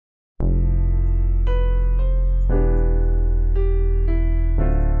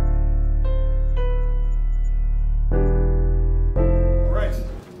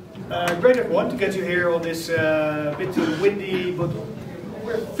great everyone to get you here on this bit windy, but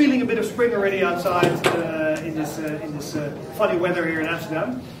we're feeling a bit of spring already outside in this funny weather here in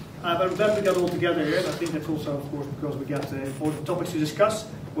Amsterdam. But I'm glad we got all together here, and I think that's also, of course, because we got important topics to discuss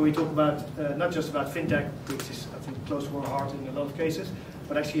when we talk about not just about fintech, which is I think close to our heart in a lot of cases,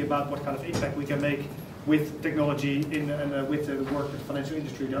 but actually about what kind of impact we can make with technology and with the work that the financial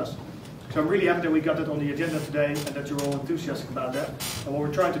industry does. So I'm really happy that we got that on the agenda today and that you're all enthusiastic about that. And what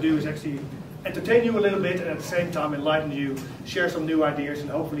we're trying to do is actually entertain you a little bit and at the same time enlighten you, share some new ideas and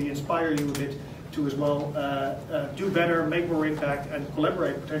hopefully inspire you a bit to as well do better, make more impact and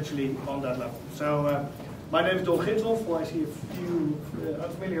collaborate potentially on that level. So my name is Ginsel, I see a few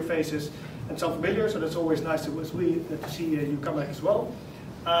unfamiliar faces and some familiar, so that's always nice to see you come back as well.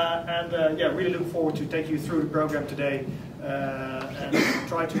 Yeah, really look forward to take you through the program today and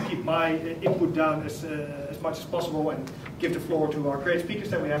try to keep my input down as much as possible and give the floor to our great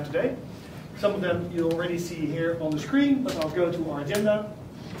speakers that we have today. Some of them you already see here on the screen, but I'll go to our agenda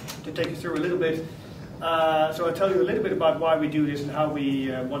to take you through a little bit. So I'll tell you a little bit about why we do this and how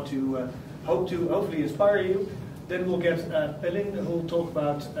we want to hopefully inspire you. Then we'll get Pelin, who will talk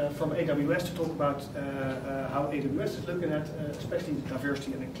about from AWS to talk about how AWS is looking at especially the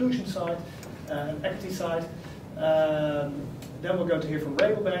diversity and inclusion side and equity side. Then we're going to hear from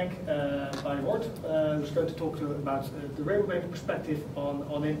Rabobank by Hord, who's going to talk about the Rabobank perspective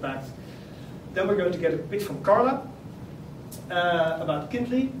on impact. Then we're going to get a bit from Carla about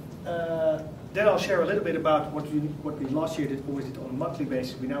Kindlee. Then I'll share a little bit about what we last year always did on a monthly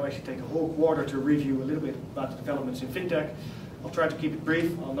basis. We now actually take a whole quarter to review a little bit about the developments in fintech. I'll try to keep it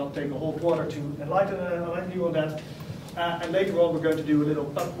brief. I'll not take a whole quarter to enlighten you on that. And later on, we're going to do a little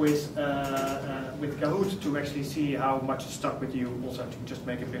pub quiz with 𝐭𝐤 to actually see how much it stuck with you, also to just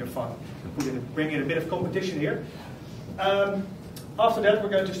make it a bit of fun, bring in a bit of competition here. After that, we're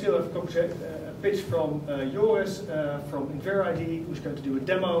going to still have a pitch from Joris from InverID, who's going to do a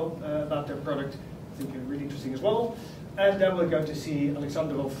demo about their product. I think really interesting as well. And then we're going to see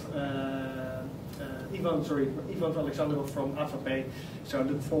Aleksandrov, Ivan Aleksandrov from Advapay. So I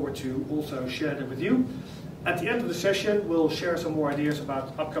look forward to also share that with you. At the end of the session, we'll share some more ideas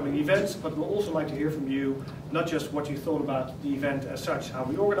about upcoming events, but we'll also like to hear from you, not just what you thought about the event as such, how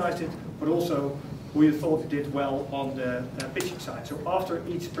we organized it, but also who you thought did well on the pitching side. So after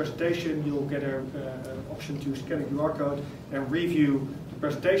each presentation, you'll get an option to scan a QR code and review the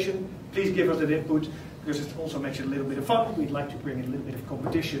presentation. Please give us that input, because it also makes it a little bit of fun. We'd like to bring in a little bit of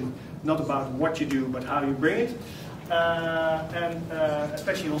competition, not about what you do, but how you bring it.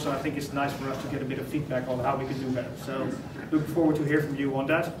 Especially also, I think it's nice for us to get a bit of feedback on how we can do better. So looking forward to hear from you on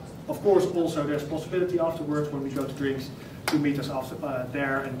that. Of course, also there's possibility afterwards when we go to drinks to meet us after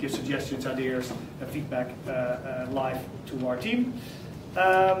there and give suggestions, ideas, and feedback live to our team.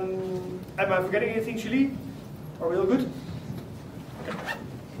 Am I forgetting anything, Julie? Are we all good? Okay.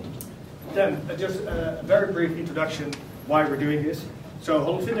 Then just a very brief introduction why we're doing this. So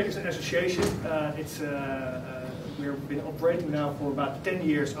Holland Fintech is an association. We've been operating now for about 10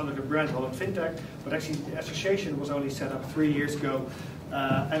 years under the brand Holland Fintech, but actually the association was only set up 3 years ago.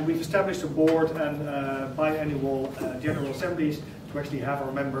 And we've established a board and biannual general assemblies to actually have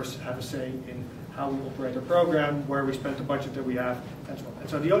our members have a say in how we operate our program, where we spend the budget that we have, and so on. And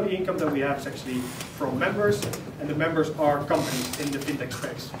so the only income that we have is actually from members, and the members are companies in the fintech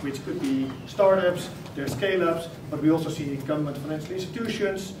space, which could be startups, there's scale-ups, but we also see government financial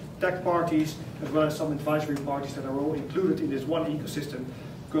institutions, tech parties, as well as some advisory parties that are all included in this one ecosystem.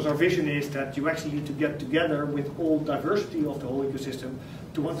 Because our vision is that you actually need to get together with all diversity of the whole ecosystem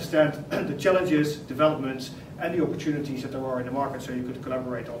to understand the challenges, developments, and the opportunities that there are in the market, so you could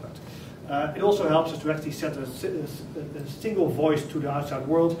collaborate on that. It also helps us to actually set a single voice to the outside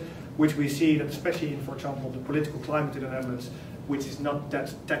world, which we see that especially in, for example, the political climate in the Netherlands, which is not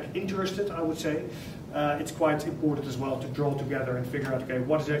that tech interested, I would say. It's quite important as well to draw together and figure out, okay,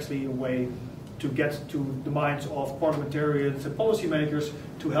 what is actually a way to get to the minds of parliamentarians and policymakers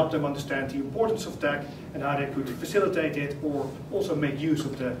to help them understand the importance of tech and how they could facilitate it or also make use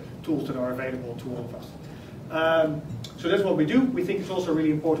of the tools that are available to all of us. So that's what we do. We think it's also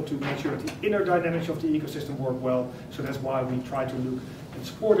really important to make sure that the inner dynamics of the ecosystem work well. So that's why we try to look and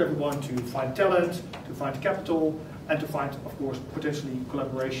support everyone to find talent, to find capital, and to find, of course, potentially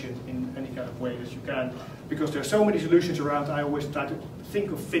collaboration in any kind of way that you can. Because there are so many solutions around, I always try to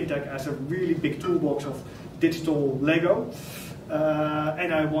think of fintech as a really big toolbox of digital Lego.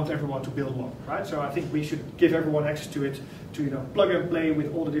 And I want everyone to build one, right? So I think we should give everyone access to it, to plug and play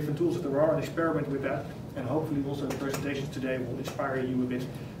with all the different tools that there are and experiment with that. And hopefully also the presentations today will inspire you a bit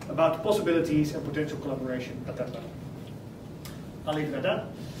about the possibilities and potential collaboration at that level. I'll leave it at that.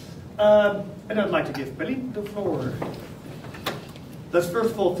 And I'd like to give Pelin the floor. Let's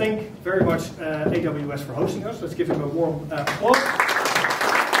first of all thank very much AWS for hosting us. Let's give him a warm applause.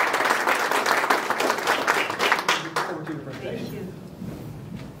 Looking forward to the presentation. Thank you.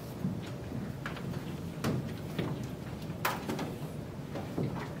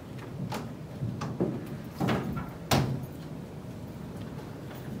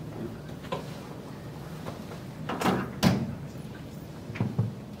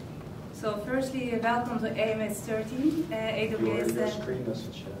 So firstly, welcome to AMS 13, AWS. Your screen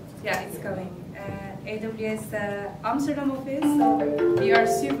message. Yeah, it's coming. AWS Amsterdam office. So we are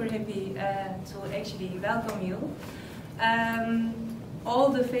super happy to actually welcome you. All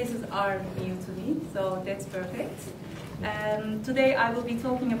the faces are new to me, so that's perfect. Today I will be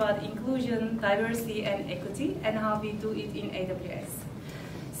talking about inclusion, diversity, and equity, and how we do it in AWS.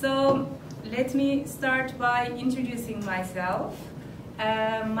 So let me start by introducing myself.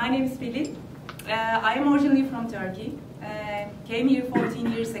 My name is Pelin. I am originally from Turkey. Came here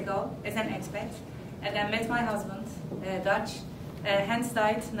 14 years ago as an expat, and I met my husband, Dutch, hence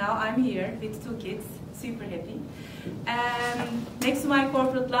died. Now I'm here with 2 kids, super happy. Next to my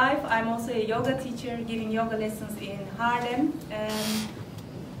corporate life, I'm also a yoga teacher, giving yoga lessons in Haarlem.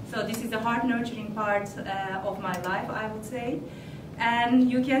 So this is the heart nurturing part of my life, I would say. And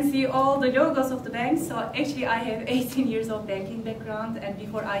you can see all the logos of the banks. So actually I have 18 years of banking background, and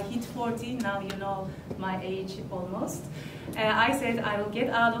before I hit 40, now you know my age almost, I said I will get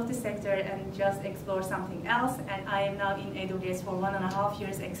out of the sector and just explore something else, and I am now in AWS for 1.5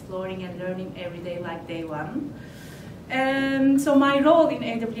 years exploring and learning every day like day one. So my role in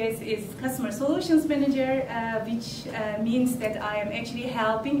AWS is Customer Solutions Manager, which means that I am actually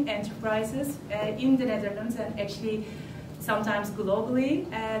helping enterprises in the Netherlands and actually sometimes globally,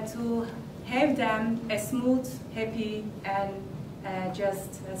 to have them a smooth, happy, and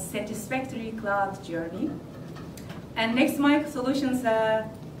just a satisfactory cloud journey. And next to my solutions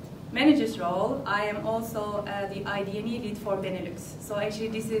manager's role, I am also the ID&E lead for BeNeLux. So actually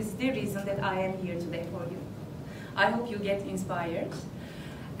this is the reason that I am here today for you. I hope you get inspired.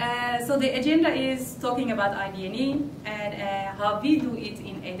 So the agenda is talking about ID&E and how we do it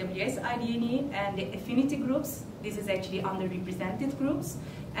in AWS ID&E and the affinity groups. This is actually underrepresented groups,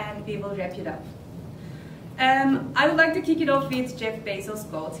 and we will wrap it up. I would like to kick it off with Jeff Bezos'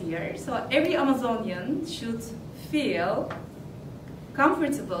 quote here. So every Amazonian should feel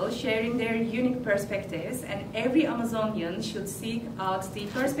comfortable sharing their unique perspectives, and every Amazonian should seek out the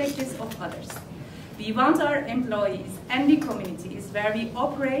perspectives of others. We want our employees and the communities where we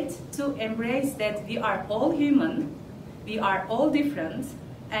operate to embrace that we are all human, we are all different,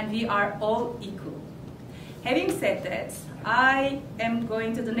 and we are all equal. Having said that, I am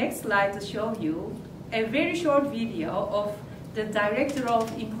going to the next slide to show you a very short video of the Director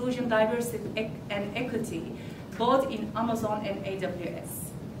of Inclusion, Diversity and Equity, both in Amazon and AWS.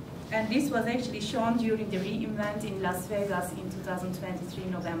 And this was actually shown during the reInvent in Las Vegas in 2023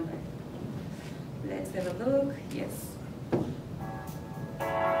 November. Let's have a look. Yes.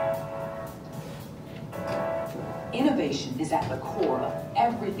 Innovation is at the core of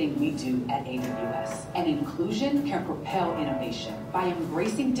everything we do at AWS, and inclusion can propel innovation. By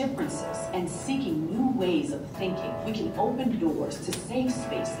embracing differences and seeking new ways of thinking, we can open doors to safe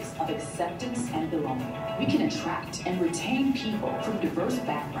spaces of acceptance and belonging. We can attract and retain people from diverse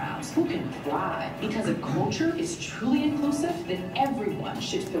backgrounds who can thrive. Because if culture is truly inclusive, then everyone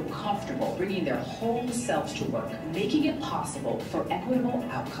should feel comfortable bringing their whole selves to work, making it possible for equitable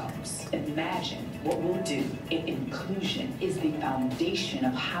outcomes. Imagine what we'll do if inclusion is the foundation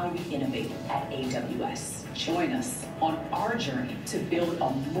of how we innovate at AWS. Join us on our journey to build a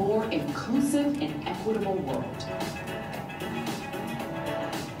more inclusive and equitable world.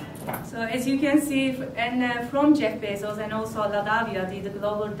 So as you can see, and from Jeff Bezos and also Ladavia, the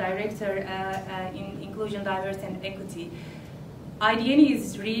Global Director in Inclusion, Diversity and Equity, ID&E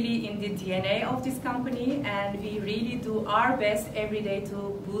is really in the DNA of this company, and we really do our best every day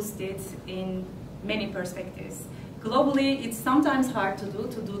to boost it in many perspectives. Globally, it's sometimes hard to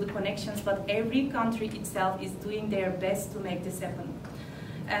do the connections, but every country itself is doing their best to make this happen.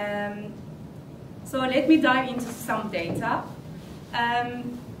 So let me dive into some data.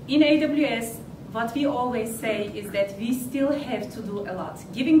 In AWS, what we always say is that we still have to do a lot.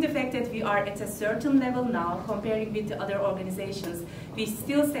 Given the fact that we are at a certain level now, comparing with the other organizations, we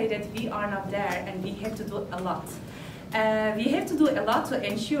still say that we are not there and we have to do a lot. We have to do a lot to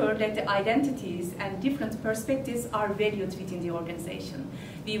ensure that the identities and different perspectives are valued within the organization.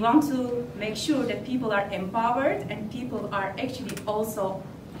 We want to make sure that people are empowered and people are actually also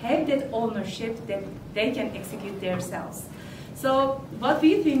have that ownership that they can execute themselves. So what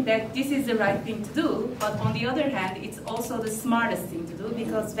we think that this is the right thing to do, but on the other hand, it's also the smartest thing to do,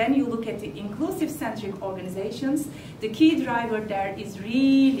 because when you look at the inclusive-centric organizations, the key driver there is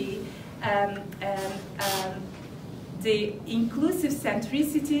really the inclusive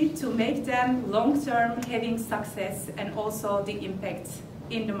centricity to make them long-term having success and also the impact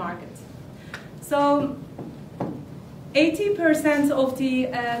in the market. So 80% of the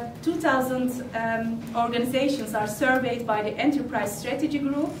 2,000 organizations are surveyed by the Enterprise Strategy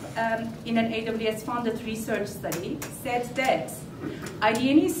Group in an AWS-funded research study said that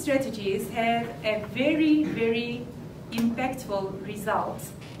ID&E strategies have a very, very impactful result,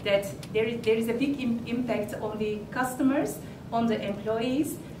 that there is a big impact on the customers, on the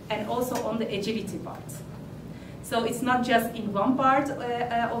employees, and also on the agility part. So it's not just in one part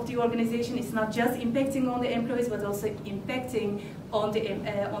of the organization, it's not just impacting on the employees, but also impacting on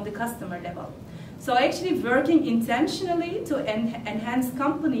the customer level. So actually working intentionally to enhance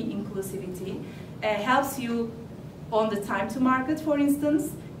company inclusivity helps you on the time to market, for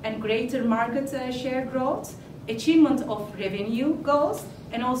instance, and greater market share growth, achievement of revenue goals,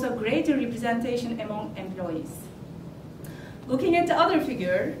 and also greater representation among employees. Looking at the other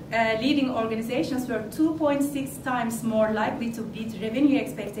figure, leading organizations were 2.6 times more likely to beat revenue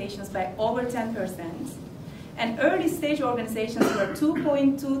expectations by over 10%, and early stage organizations were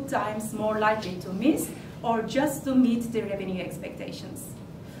 2.2 times more likely to miss or just to meet the revenue expectations.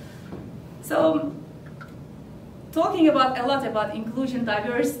 So, talking a lot about inclusion,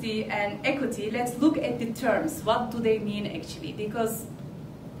 diversity, and equity, let's look at the terms. What do they mean actually? Because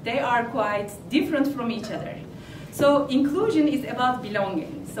they are quite different from each other. So inclusion is about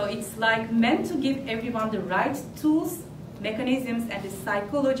belonging. So it's like meant to give everyone the right tools, mechanisms, and the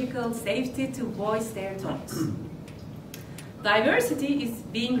psychological safety to voice their thoughts. Diversity is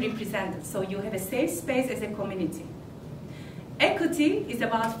being represented, so you have a safe space as a community. Equity is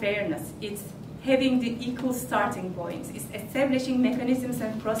about fairness. It's having the equal starting points. It's establishing mechanisms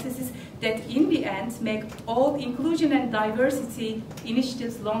and processes that in the end make all inclusion and diversity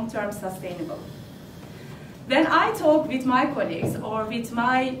initiatives long-term sustainable. When I talk with my colleagues or with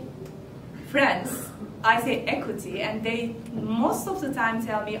my friends, I say equity, and they most of the time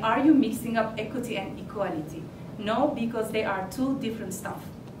tell me, are you mixing up equity and equality? No, because they are two different stuff.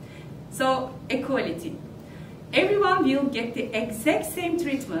 So, equality. Everyone will get the exact same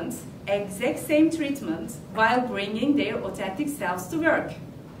treatment while bringing their authentic selves to work.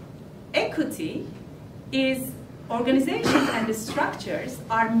 Equity is organizations and the structures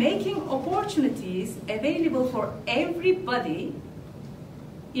are making opportunities available for everybody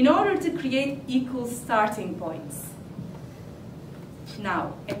in order to create equal starting points.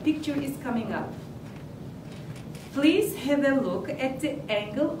 Now, a picture is coming up. Please have a look at the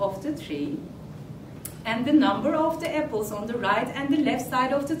angle of the tree and the number of the apples on the right and the left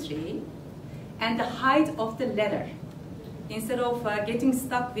side of the tree and the height of the ladder. Instead of getting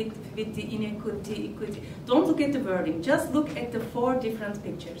stuck with the inequity, equity. Don't look at the wording, just look at the 4 different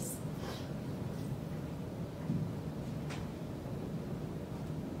pictures.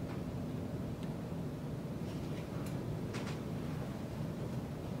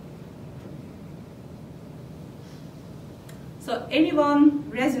 So anyone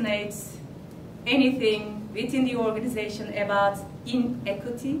resonates anything within the organization about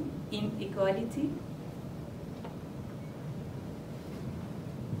inequity, inequality?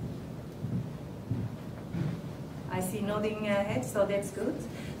 I see nodding heads, so that's good.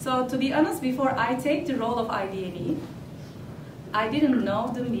 So to be honest, before I take the role of ID&E, I didn't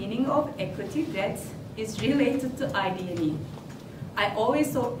know the meaning of equity that is related to ID&E. I always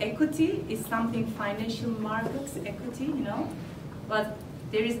thought equity is something financial markets, equity, you know, but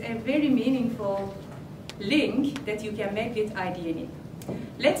there is a very meaningful link that you can make with ID&E.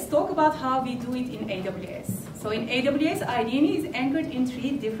 Let's talk about how we do it in AWS. So in AWS, ID&E is anchored in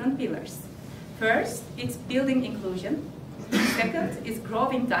 3 different pillars. First, it's building inclusion. Second is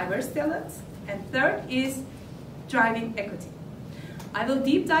growing diverse talent. And third is driving equity. I will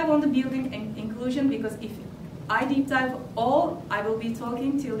deep dive on the building and inclusion because if I deep dive all, I will be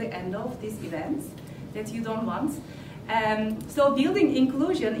talking till the end of this event that you don't want. So building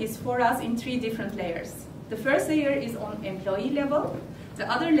inclusion is for us in 3 different layers. The first layer is on employee level. The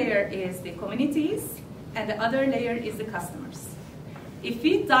other layer is the communities. And the other layer is the customers. If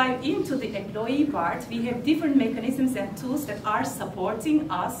we dive into the employee part, we have different mechanisms and tools that are supporting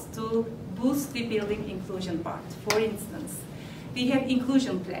us to boost the building inclusion part. For instance, we have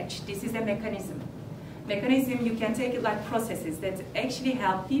inclusion pledge. This is a mechanism. You can take it like processes that actually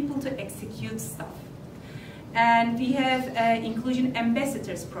help people to execute stuff. And we have an inclusion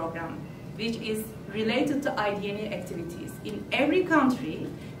ambassadors program, which is related to ID&E activities. In every country,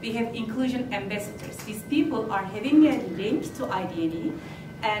 we have inclusion ambassadors. These people are having a link to ID&E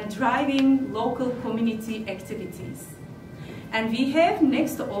and driving local community activities. And we have,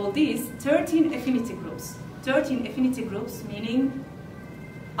 next to all these, 13 affinity groups. 13 affinity groups meaning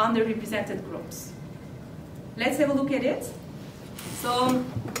underrepresented groups. Let's have a look at it. So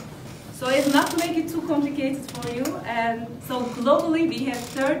as not to make it too complicated for you, so globally we have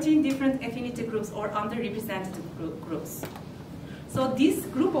 13 different affinity groups or underrepresented groups. So this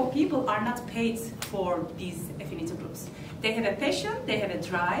group of people are not paid for these affinity groups. They have a passion, they have a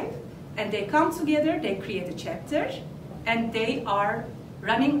drive, and they come together, they create a chapter, and they are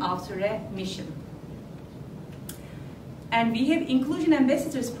running after a mission. And we have Inclusion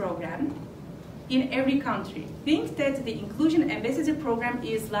Ambassadors program in every country. Think that the Inclusion Ambassador program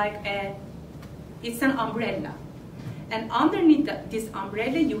is like it's an umbrella. And underneath this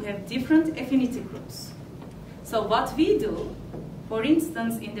umbrella, you have different affinity groups. So what we do, for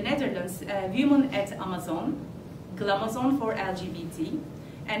instance, in the Netherlands, women at Amazon, Glamazon for LGBT,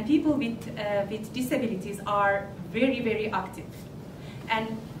 and people with disabilities are very, very active.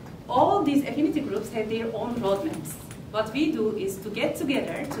 And all these affinity groups have their own roadmaps. What we do is to get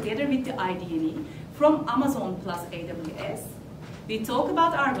together with the ID&E from Amazon plus AWS. We talk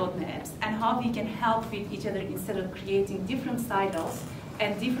about our roadmaps and how we can help with each other instead of creating different silos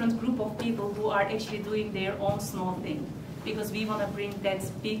and different group of people who are actually doing their own small thing. Because we want to bring that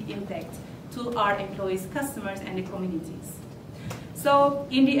big impact to our employees, customers, and the communities. So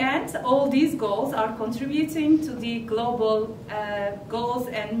in the end, all these goals are contributing to the global goals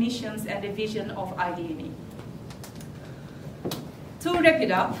and missions and the vision of ID&E. To wrap it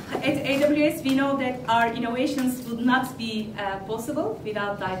up, at AWS we know that our innovations would not be possible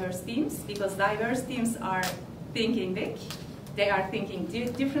without diverse teams, because diverse teams are thinking big, they are thinking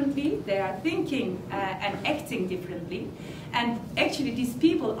differently, they are thinking and acting differently, and actually these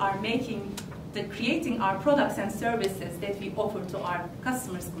people are creating our products and services that we offer to our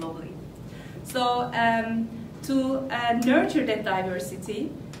customers globally. So to nurture that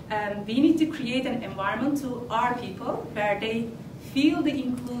diversity, we need to create an environment to our people where they feel the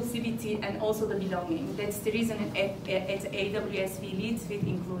inclusivity and also the belonging. That's the reason at AWS we lead with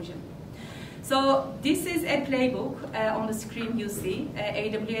inclusion. So this is a playbook on the screen you see,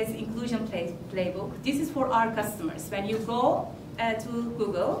 AWS Inclusion Playbook. This is for our customers. When you go to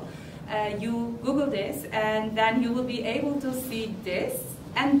Google, you Google this, and then you will be able to see this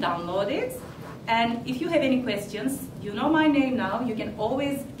and download it. And if you have any questions, you know my name now, you can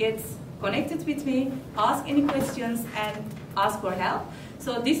always get connected with me, ask any questions, and ask for help.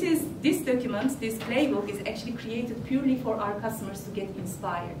 So this document, this playbook, is actually created purely for our customers to get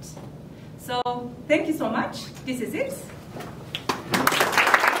inspired. So thank you so much. This is it.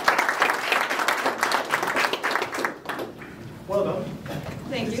 Well done.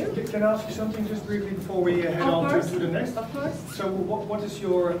 Thank you. Can I ask you something just briefly before we head on to the next? Of course. So what is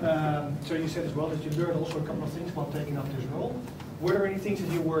your, so you said as well that you learned also a couple of things while taking up this role. Were there any things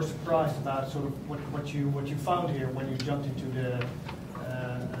that you were surprised about, sort of what you found here when you jumped into the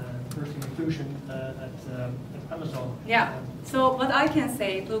first inclusion at Amazon? Yeah. So what I can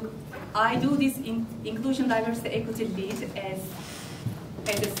say, look, I do this inclusion, diversity, equity lead as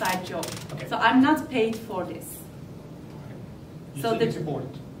a side job. Okay. So I'm not paid for this. You so think it's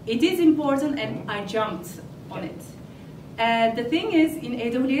important? It is important, and I jumped on it. And the thing is, in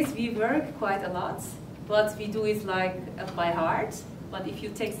AWS we work quite a lot. What we do is like by heart, but if you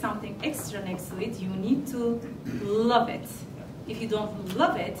take something extra next to it, you need to love it. If you don't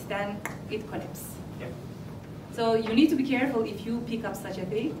love it, then it collapses. Yeah. So you need to be careful if you pick up such a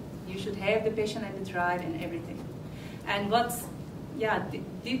thing. You should have the passion and the drive and everything. And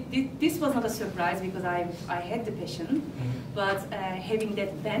this was not a surprise because I had the passion, but having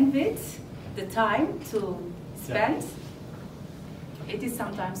that bandwidth, the time to spend, it is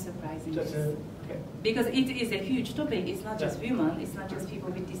sometimes surprising. Because it is a huge topic. It's not just women, it's not just people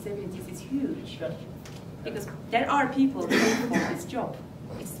with disabilities, it's huge. Because there are people who for this job.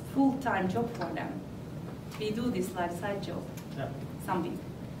 It's a full-time job for them. We do this like side job. Something.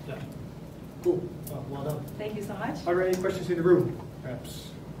 Yeah. Cool. Well done. Thank you so much. Are there any questions in the room, perhaps?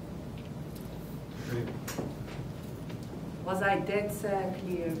 Was I that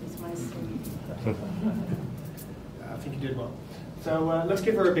clear with my story? I think you did well. So let's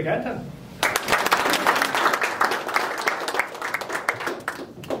give her a big hand then.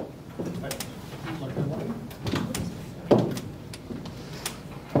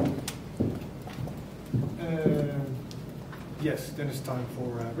 Yes, then it's time for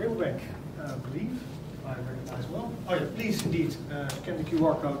Rabobank, I believe. I recognize well. Oh yeah, please indeed scan the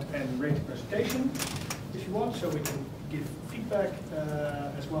QR code and rate the presentation if you want, so we can give feedback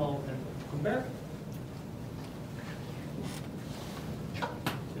as well and compare.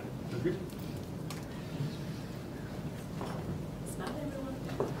 Good. Smile,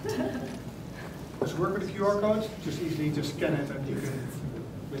 everyone. Does it work with the QR code? Just easily just scan it and you can,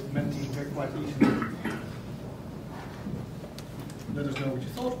 with Menti, very quite easily. Let us know what you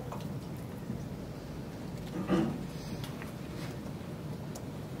thought.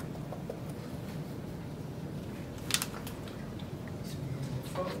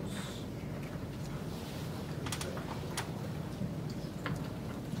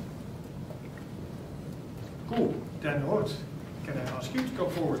 Cool. Dan Hord, can I ask you to come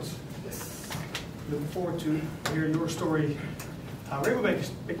forward? Yes. Looking forward to hear your story, how Rabobank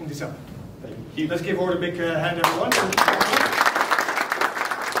is picking this up. Thank you. Let's give Hord a big hand, everyone.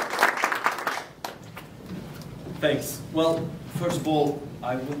 Thanks. Well, first of all,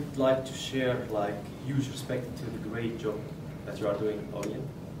 I would like to share huge respect to the great job that you are doing, Pelin.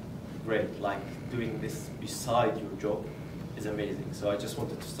 Great. Doing this beside your job is amazing. So I just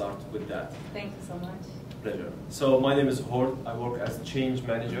wanted to start with that. Thank you so much. Pleasure. So my name is Hord. I work as change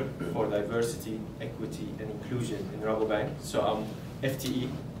manager for diversity, equity, and inclusion in Rabobank. So I'm FTE,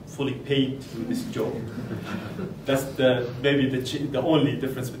 fully paid to do this job. That's maybe the only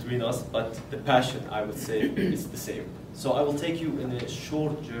difference between us, but the passion, I would say, is the same. So I will take you in a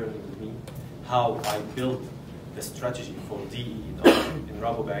short journey with me, how I built the strategy for DE&I in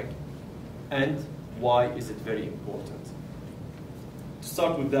Rabobank, and why is it very important. To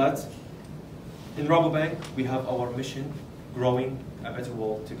start with that, in Rabobank, we have our mission, growing a better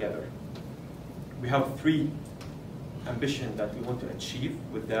world together. We have 3 ambitions that we want to achieve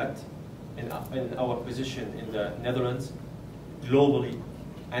with that in our position in the Netherlands, globally,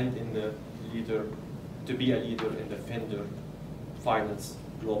 and in the to be a leader in the vendor finance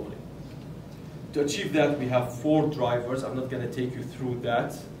globally. To achieve that, we have 4 drivers. I'm not going to take you through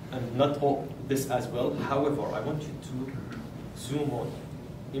that, and not all this as well. However, I want you to zoom on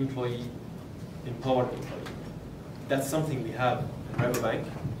employee, empowered employee. That's something we have in Rabobank.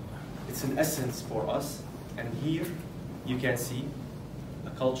 It's an essence for us, and here you can see a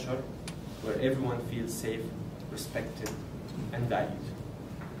culture where everyone feels safe, respected, and valued.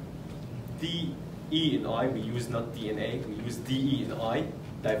 DE&I, we use not DNA, we use DE&I,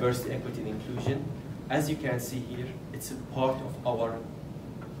 diversity, equity, and inclusion. As you can see here, it's a part of our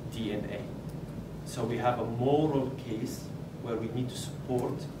DNA. So we have a moral case where we need to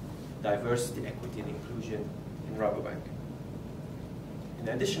support diversity, equity, and inclusion in Rabobank. In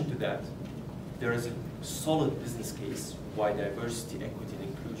addition to that, there is a solid business case why diversity, equity, and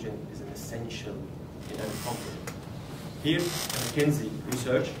inclusion is an essential in any company. Here, McKinsey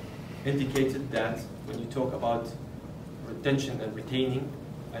research indicated that when you talk about retention and retaining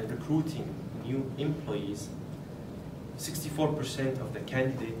and recruiting new employees, 64% of the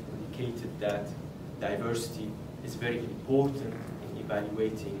candidates indicated that diversity is very important in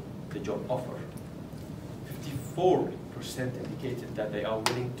evaluating the job offer. 54% indicated that they are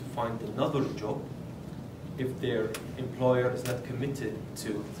willing to find another job if their employer is not committed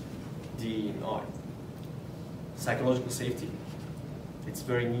to DE&I. Psychological safety. It's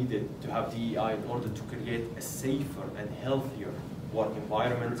very needed to have DE&I in order to create a safer and healthier work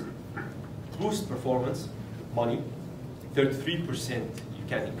environment. Boost performance, money. 33% you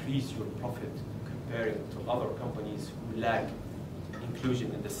can increase your profit comparing to other companies who lack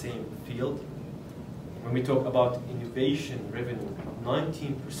inclusion in the same field. When we talk about innovation revenue,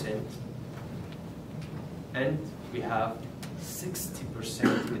 19%, and we have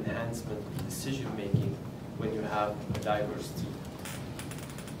 60% enhancement in decision making when you have a diverse team.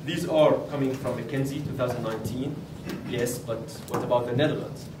 These are coming from McKinsey 2019, yes, but what about the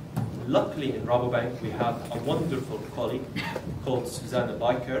Netherlands? Luckily in Rabobank we have a wonderful colleague called Susanne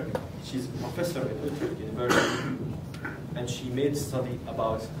Bijker. She's a professor at Utrecht University, and she made a study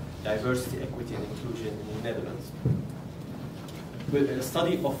about diversity, equity, and inclusion in the Netherlands. With a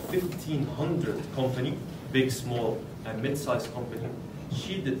study of 1,500 companies, big, small, and mid-sized company,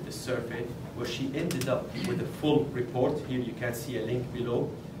 she did the survey where she ended up with a full report. Here you can see a link below.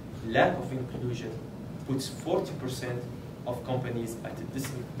 Lack of inclusion puts 40% of companies at a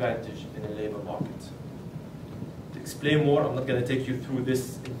disadvantage in the labor market. To explain more, I'm not going to take you through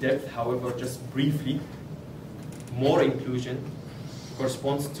this in depth, however, just briefly, more inclusion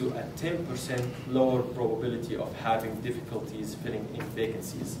corresponds to a 10% lower probability of having difficulties filling in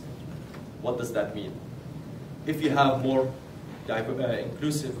vacancies. What does that mean? If you have more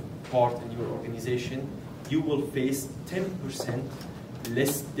inclusive part in your organization, you will face 10%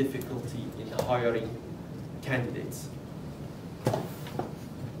 less difficulty in hiring candidates.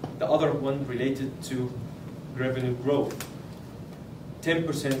 The other one related to revenue growth.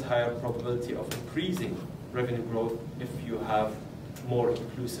 10% higher probability of increasing revenue growth if you have more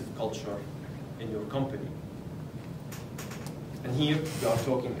inclusive culture in your company. And here we are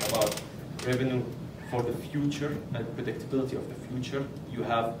talking about revenue for the future and predictability of the future. You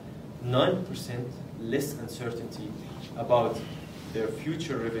have 9% less uncertainty about their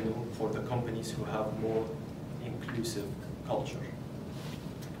future revenue for the companies who have more inclusive culture.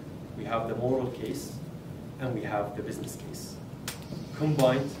 We have the moral case and we have the business case.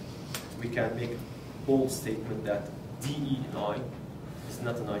 Combined, we can make a bold statement that DE&I is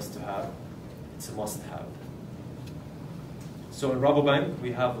not a nice to have, it's a must have. So in Rabobank,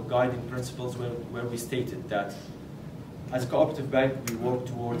 we have guiding principles where we stated that as a cooperative bank, we work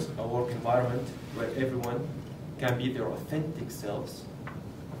towards a work environment where everyone can be their authentic selves.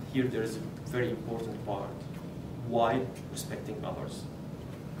 Here there is a very important part, while respecting others.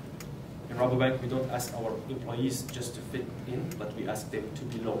 In Rabobank, we don't ask our employees just to fit in, but we ask them to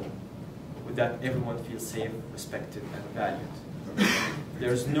belong. With that, everyone feels safe, respected, and valued.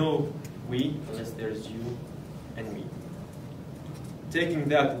 There's no we unless there's you and me. Taking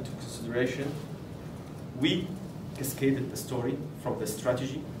that into consideration, we cascaded the story from the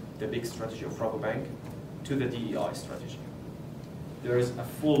strategy, the big strategy of Rabobank, to the DEI strategy. There is a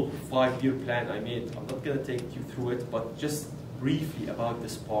full 5-year plan I made. I'm not going to take you through it, but just briefly about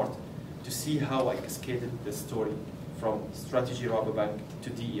this part to see how I cascaded the story from strategy Rabobank to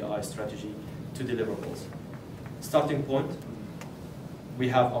DEI strategy to deliverables. Starting point, we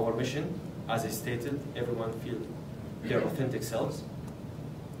have our mission. As I stated, everyone feel their authentic selves.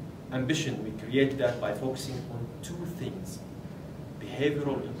 Ambition, we create that by focusing on 2 things,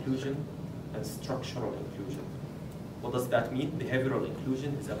 behavioral inclusion and structural inclusion. What does that mean? Behavioral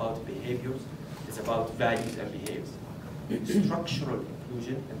inclusion is about behaviors, it's about values and behaviors. Structural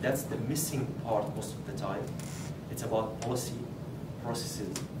inclusion, and that's the missing part most of the time, it's about policy,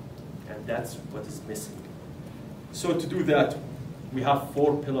 processes, and that's what is missing. So to do that, we have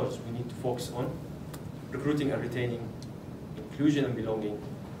 4 pillars we need to focus on: recruiting and retaining, inclusion and belonging,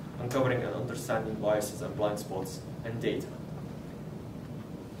 uncovering and understanding biases and blind spots, and data.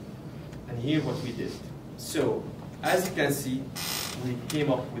 And here what we did. So, as you can see, we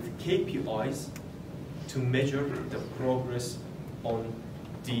came up with KPIs to measure the progress on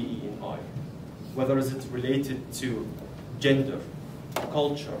DE&I. Whether is it related to gender,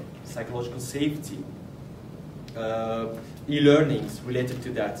 culture, psychological safety, e-learnings related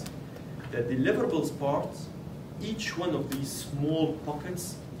to that. The deliverables part, each one of these small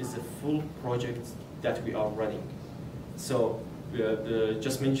pockets is a full project that we are running. So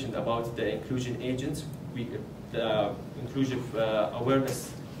just mentioned about the inclusion agents, the inclusive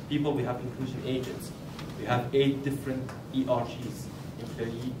awareness people, we have inclusion agents. We have 8 different ERGs,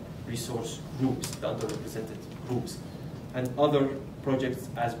 employee resource groups, the underrepresented groups, and other projects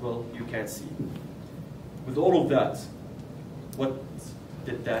as well you can see. With all of that, what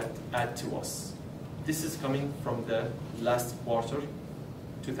did that add to us? This is coming from the last quarter,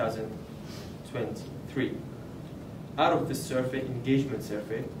 2023. Out of this survey, engagement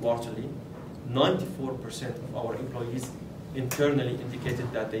survey, quarterly, 94% of our employees internally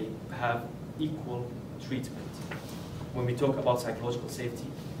indicated that they have equal treatment. When we talk about psychological safety,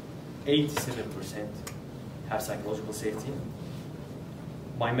 87% have psychological safety.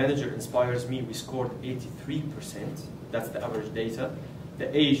 My manager inspires me, we scored 83%, that's the average data. The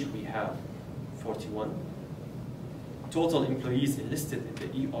age we have, 41. Total employees enlisted in the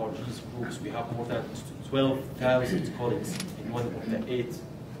ERGs groups, we have more than 12,000 colleagues in one of the 8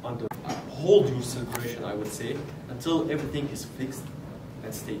 under a whole due celebration, I would say, until everything is fixed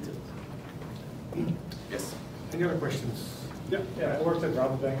and stated. Yes? Any other questions? Yeah, I worked at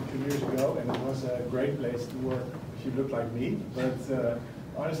Rabobank a few years ago, and it was a great place to work if you look like me. But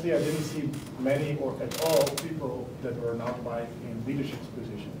honestly, I didn't see many or at all people that were non-white in leadership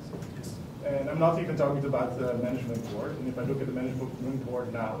positions. And I'm not even talking about the management board. And if I look at the management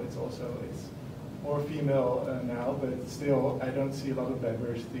board now, it's more female now, but still, I don't see a lot of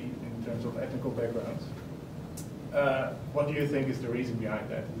diversity in terms of ethnical backgrounds. What do you think is the reason behind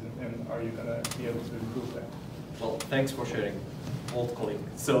that? And are you going to be able to improve that? Well, thanks for sharing, old colleague.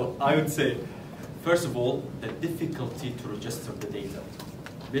 So I would say, first of all, the difficulty to register the data.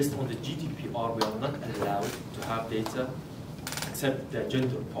 Based on the GDPR, we are not allowed to have data except the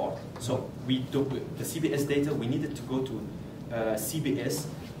gender part. So we do the CBS data, we needed to go to CBS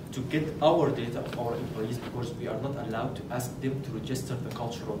to get our data of our employees because we are not allowed to ask them to register the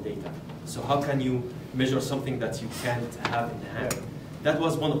cultural data. So how can you measure something that you can't have in hand? That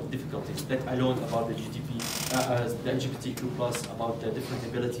was one of the difficulties, let alone about the the LGBTQ+, about the different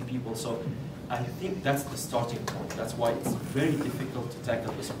ability people. So I think that's the starting point. That's why it's very difficult to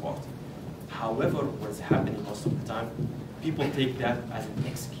tackle this part. However, what's happening most of the time, people take that as an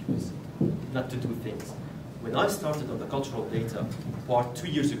excuse not to do things. When I started on the cultural data part 2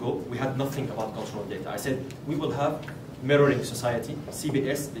 years ago, we had nothing about cultural data. I said, we will have mirroring society,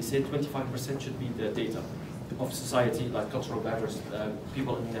 CBS, they said 25% should be the data of society, like cultural backgrounds,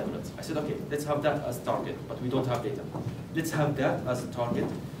 people in the Netherlands. I said, okay, let's have that as target, but we don't have data. Let's have that as a target,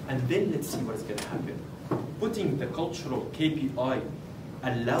 and then let's see what is going to happen. Putting the cultural KPI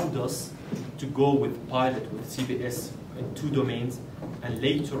allowed us to go with pilot with CBS in 2 domains, and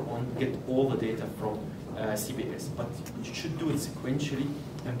later on get all the data from CBS. But you should do it sequentially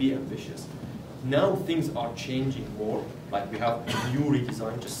and be ambitious. Now things are changing more, like we have a new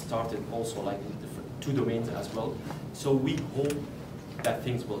redesign just started also like in different 2 domains as well. So we hope that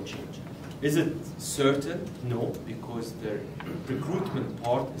things will change. Is it certain? No, because the recruitment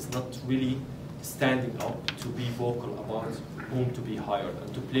part is not really standing up to be vocal about whom to be hired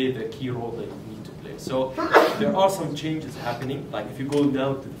and to play the key role they need to play. So there are some changes happening. Like if you go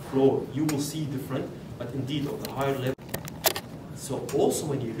down to the floor, you will see different, but indeed on the higher level. So also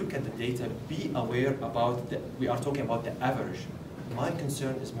when you look at the data, be aware about we are talking about the average. My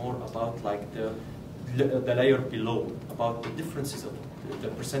concern is more about like the layer below, about the differences of the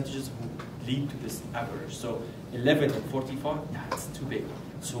percentages who lead to this average. So 11 and 45, that's too big.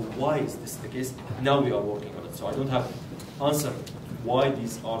 So why is this the case? Now we are working on it. So I don't have answer why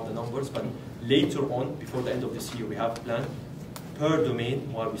these are the numbers, but later on, before the end of this year, we have a plan per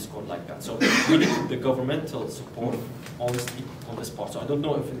domain why we scored like that. So we need the governmental support, honestly, on this part. So I don't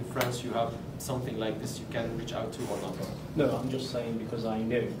know if in France you have something like this you can reach out to or not. No, I'm just saying because I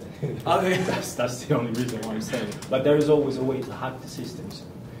know. Okay. That's the only reason why I'm saying it. But there is always a way to hack the systems.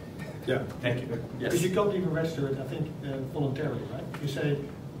 Yeah. Thank you. Yes. Because you can't even register it, I think, voluntarily, right? You say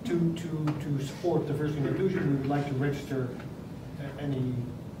to support diversity and inclusion, we would like to register any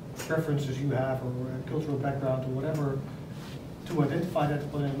preferences you have or cultural background or whatever to identify that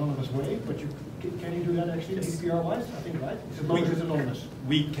in an anonymous way. But can you do that actually GDPR-wise? I think, right? As long as it's anonymous.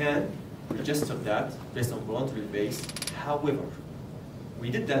 We can register that based on voluntary base. However, we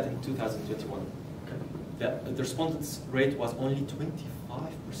did that in 2021. Okay. The respondents rate was only 25%.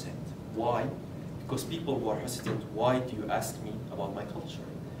 Why? Because people were hesitant. Why do you ask me about my culture?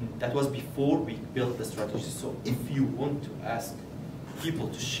 That was before we built the strategy. So if you want to ask people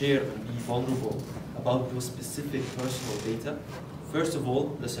to share and be vulnerable about those specific personal data, first of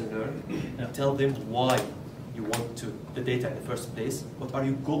all, listen, learn, and tell them why you want the data in the first place. What are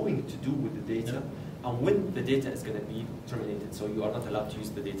you going to do with the data? And when the data is going to be terminated, so you are not allowed to use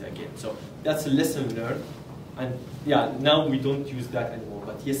the data again. So that's a lesson learned. And yeah, now we don't use that anymore.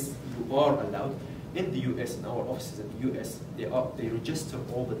 But yes, you are allowed. In the US, in our offices in the US, they register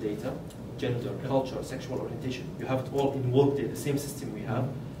all the data, gender, culture, sexual orientation. You have it all in Workday, the same system we have,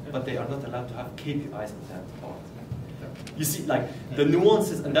 but they are not allowed to have KPIs in that part. You see, like the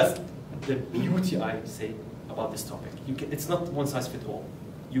nuances, and that's the beauty I say about this topic. It's not one size fits all.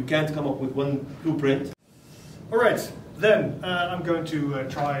 You can't come up with one blueprint. All right, then I'm going to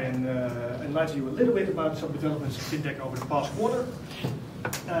try and enlighten you a little bit about some developments in FinTech over the past quarter.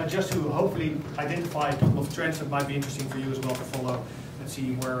 Just to hopefully identify a couple of trends that might be interesting for you as well to follow and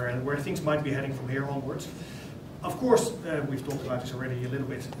see where things might be heading from here onwards. Of course, we've talked about this already a little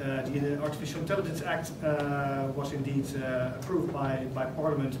bit. The Artificial Intelligence Act was indeed approved by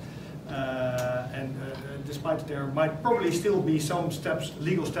Parliament, and despite there might probably still be some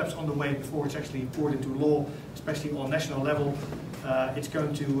legal steps on the way before it's actually poured into law, especially on national level, it's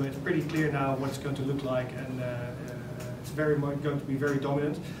pretty clear now what it's going to look like, and it's going to be very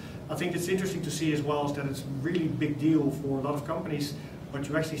dominant. I think it's interesting to see as well is that it's a really big deal for a lot of companies, but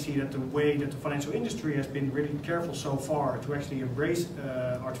you actually see that the way that the financial industry has been really careful so far to actually embrace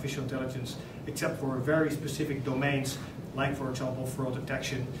artificial intelligence, except for very specific domains, like for example fraud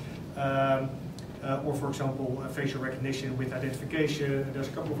detection, or for example facial recognition with identification. There's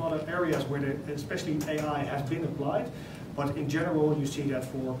a couple of other areas where especially AI has been applied. But in general, you see that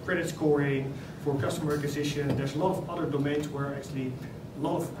for credit scoring, for customer acquisition, there's a lot of other domains where actually a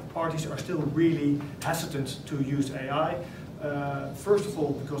lot of parties are still really hesitant to use AI. First of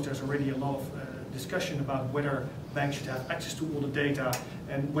all, because there's already a lot of discussion about whether banks should have access to all the data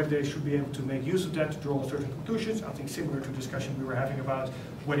and whether they should be able to make use of that to draw certain conclusions. I think similar to the discussion we were having about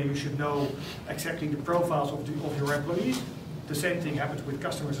whether you should know exactly the profiles of your employees. The same thing happens with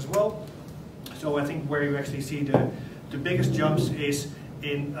customers as well. So I think where you actually see the biggest jumps is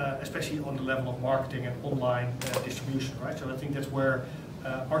in especially on the level of marketing and online distribution, right? So I think that's where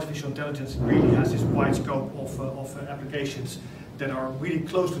artificial intelligence really has this wide scope of applications that are really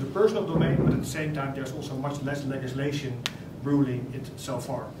close to the personal domain, but at the same time there's also much less legislation ruling it so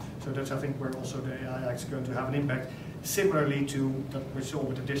far. So that's, I think, where also the AI Act is going to have an impact, similarly to what we saw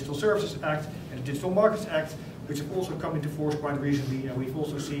with the Digital Services Act and the Digital Markets Act, which have also come into force quite recently, and we've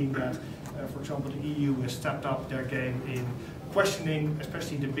also seen that, for example, the EU has stepped up their game in questioning,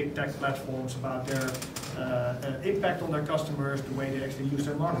 especially the big tech platforms, about their impact on their customers, the way they actually use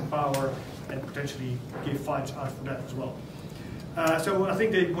their market power, and potentially give fines out for that as well. So I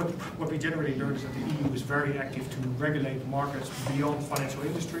think that what we generally learned is that the EU is very active to regulate markets beyond financial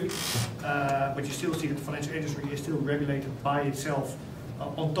industry, but you still see that the financial industry is still regulated by itself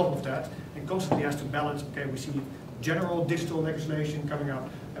on top of that, and constantly has to balance, okay, we see general digital legislation coming up,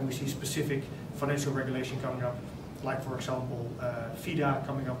 and we see specific financial regulation coming up, like for example FIDA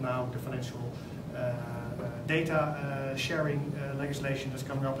coming up now, the financial data sharing legislation that's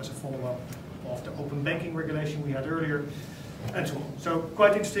coming up as a follow-up of the open banking regulation we had earlier, and so on. So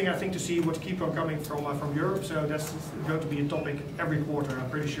quite interesting, I think, to see what keeps on coming from Europe. So that's going to be a topic every quarter. I'm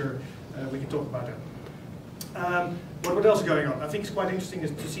pretty sure we can talk about that. What else is going on? I think it's quite interesting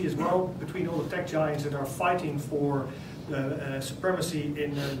to see as well between all the tech giants that are fighting for supremacy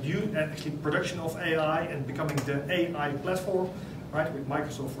in actually production of AI and becoming the AI platform. Right, with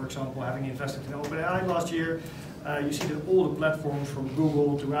Microsoft, for example, having invested in OpenAI last year. You see that all the platforms from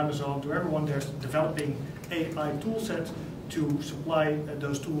Google to Amazon to everyone, they're developing AI toolset to supply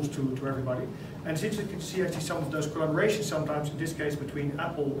those tools to everybody. And it's interesting to see actually some of those collaborations sometimes, in this case between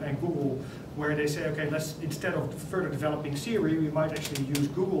Apple and Google, where they say, okay, let's, instead of further developing Siri, we might actually use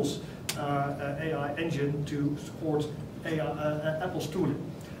Google's AI engine to support Apple's tooling.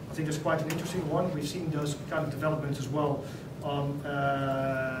 I think that's quite an interesting one. We've seen those kind of developments as well on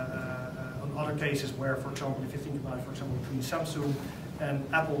other cases where, for example, if you think about, for example, between Samsung and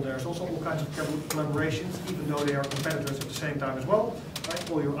Apple, there's also all kinds of collaborations, even though they are competitors at the same time as well.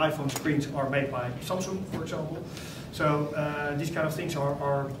 Right? All your iPhone screens are made by Samsung, for example. So these kind of things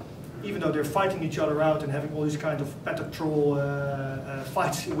are, even though they're fighting each other out and having all these kind of pet-troll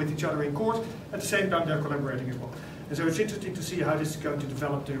fights with each other in court, at the same time they're collaborating as well. And so it's interesting to see how this is going to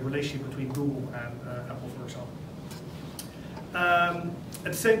develop the relationship between Google and Apple, for example.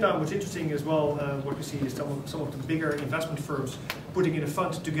 At the same time, what's interesting as well, what we see is some of the bigger investment firms putting in a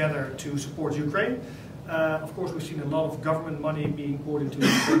fund together to support Ukraine. Of course, we've seen a lot of government money being poured into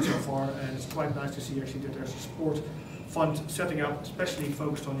Ukraine so far, and it's quite nice to see actually that there's a support fund setting up, especially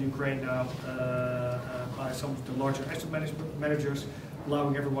focused on Ukraine now, by some of the larger asset managers,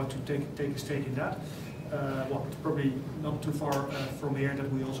 allowing everyone to take a stake in that. Well, it's probably not too far from here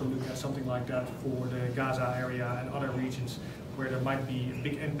that we also look at something like that for the Gaza area and other regions where there might be a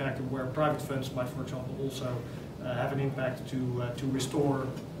big impact, and where private funds might, for example, also have an impact to restore,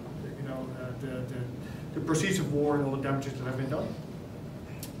 you know, the proceeds of war and all the damages that have been done.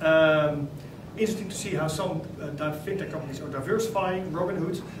 Interesting to see how some fintech companies are diversifying.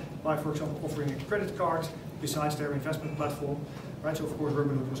 Robinhood by, for example, offering a credit card besides their investment platform. Right, so of course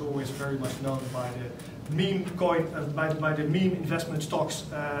Robinhood was always very much known by the meme coin, by the meme investment stocks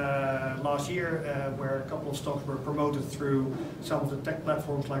last year, where a couple of stocks were promoted through some of the tech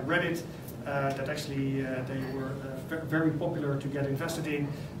platforms like Reddit, that actually they were very popular to get invested in,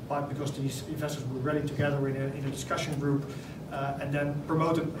 but because these investors were rallying together in a discussion group and then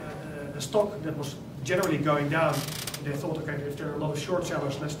promoted a stock that was generally going down. They thought, okay, if there are a lot of short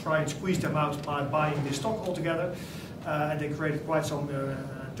sellers, let's try and squeeze them out by buying this stock altogether. And they created quite some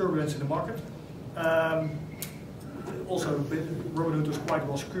turbulence in the market. Also, Robinhood was quite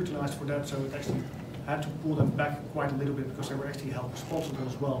well scrutinized for that, so it actually had to pull them back quite a little bit because they were actually held responsible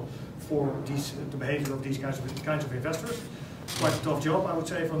as well for the behavior of these kinds of investors. Quite a tough job, I would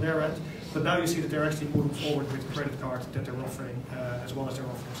say, from their end. But now you see that they're actually moving forward with the credit card that they're offering, as well as they're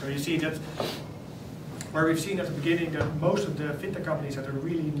offering. So you see that where we've seen at the beginning that most of the fintech companies had a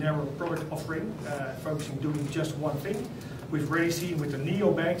really narrow product offering, focusing doing just one thing. We've already seen with the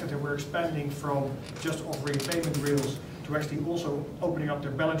neobanks that they were expanding from just offering payment rails to actually also opening up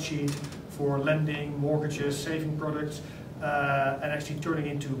their balance sheet for lending, mortgages, saving products, and actually turning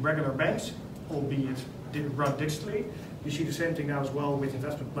into regular banks, albeit run digitally. You see the same thing now as well with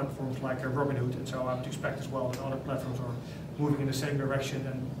investment platforms like Robinhood, and so I would expect as well that other platforms are moving in the same direction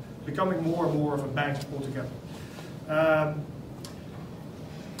and becoming more and more of a bank altogether.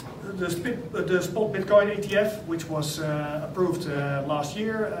 The spot Bitcoin ETF, which was approved last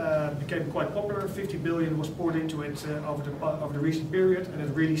year, became quite popular. 50 billion was poured into it over the recent period, and it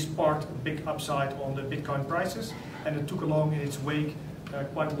really sparked a big upside on the Bitcoin prices, and it took along in its wake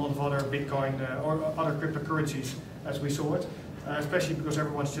quite a lot of other Bitcoin or other cryptocurrencies as we saw it, especially because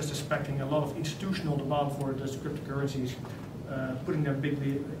everyone's just expecting a lot of institutional demand for those cryptocurrencies, putting them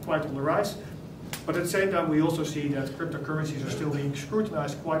quite on the rise. But at the same time, we also see that cryptocurrencies are still being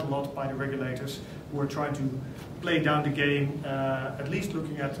scrutinized quite a lot by the regulators who are trying to play down the game, at least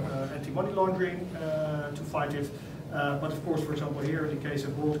looking at anti-money laundering to fight it. But of course, for example, here in the case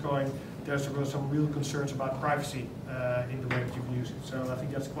of WorldCoin, there's some real concerns about privacy in the way that you can use it. So I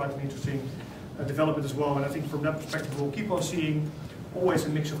think that's quite an interesting development as well. And I think from that perspective, we'll keep on seeing always a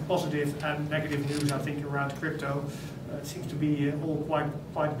mix of positive and negative news, I think, around crypto. It seems to be all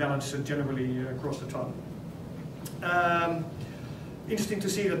quite balanced generally across the ton. Interesting to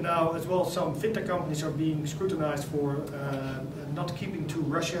see that now as well some fintech companies are being scrutinized for not keeping to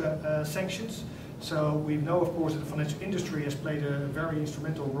Russia sanctions. So we know, of course, that the financial industry has played a very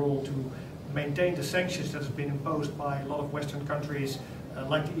instrumental role to maintain the sanctions that have been imposed by a lot of Western countries,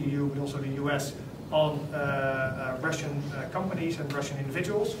 like the EU, but also the US, on Russian companies and Russian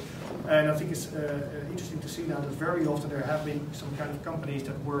individuals. And I think it's interesting to see now that very often there have been some kind of companies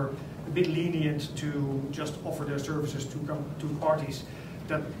that were a bit lenient to just offer their services to parties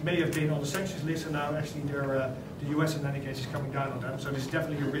that may have been on the sanctions list, and now actually the US in any case is coming down on them. So this is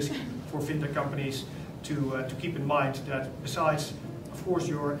definitely a risk for fintech companies to keep in mind that besides, of course,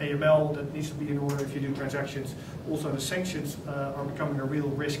 your AML that needs to be in order if you do transactions, also the sanctions are becoming a real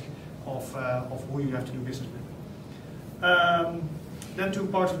risk of who you have to do business with. Then two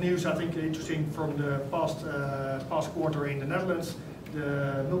parts of news I think interesting from the past quarter in the Netherlands.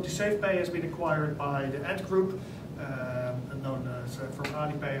 The multi-SafePay has been acquired by the Ant Group, known as from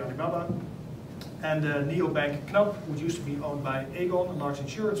Alipay, Alibaba. And the neobank 𝐸𝐞𝐫, which used to be owned by Aegon, a large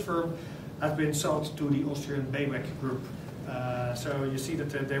insurance firm, has been sold to the Austrian BeNeLux group. So you see that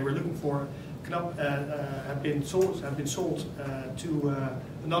they were looking for 𝐸𝐞𝐫 have been sold to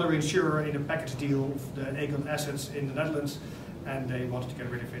another insurer in a package deal of the Aegon assets in the Netherlands, and they wanted to get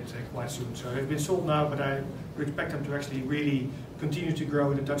rid of it quite soon. So they've been sold now, but I would expect them to actually really continue to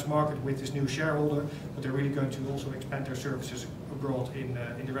grow in the Dutch market with this new shareholder, but they're really going to also expand their services abroad in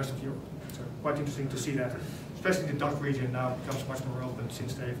the rest of Europe. So quite interesting to see that, especially the Dutch region now becomes much more open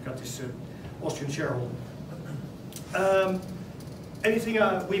since they've got this Austrian shareholder. Anything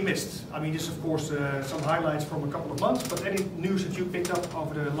we missed? I mean, this is of course some highlights from a couple of months, but any news that you picked up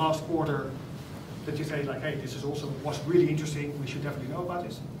over the last quarter that you say like, hey, this is also was really interesting, we should definitely know about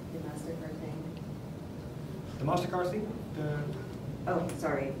this? The MasterCard thing. The MasterCard thing? Oh,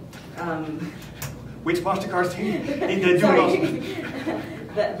 sorry. Which MasterCard thing? Did they do sorry.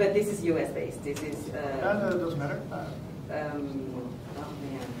 But this is US based. This is. No, it doesn't matter. Oh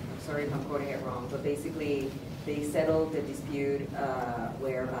man, I'm sorry if I'm quoting it wrong, but basically they settled the dispute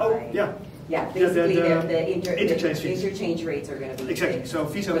whereby. Oh, yeah. Yeah, basically the interchange rates are going to be exactly. So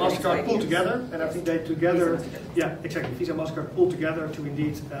Visa and MasterCard pulled together, and I think they together, yeah, exactly. Visa and MasterCard pulled together to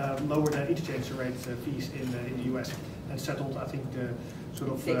indeed lower their interchange rate fees in the US and settled, I think, the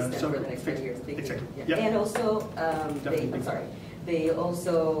sort of fixed them for the next 10 years. Exactly. Yeah. Yeah. And also, they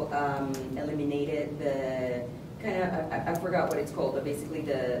also eliminated the kind of I forgot what it's called, but basically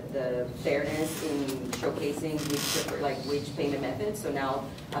the fairness in showcasing which payment methods. So now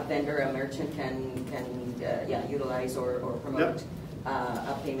a vendor, a merchant can utilize or promote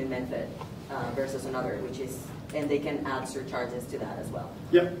a payment method versus another, and they can add surcharges to that as well.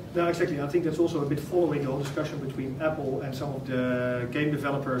 Yeah, no, exactly. I think that's also a bit following the whole discussion between Apple and some of the game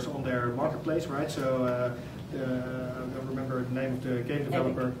developers on their marketplace, right? So I don't remember the name of the game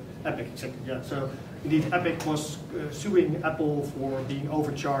developer. Epic, exactly. Yeah. So indeed, Epic was suing Apple for being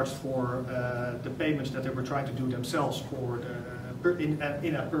overcharged for the payments that they were trying to do themselves for the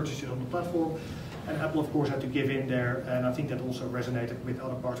in-app purchases on the platform. And Apple, of course, had to give in there, and I think that also resonated with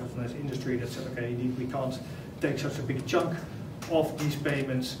other parts of the industry that said, okay, indeed, we can't take such a big chunk of these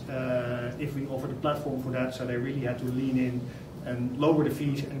payments if we offer the platform for that. So they really had to lean in and lower the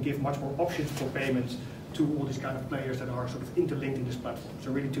fees and give much more options for payments to all these kind of players that are sort of interlinked in this platform.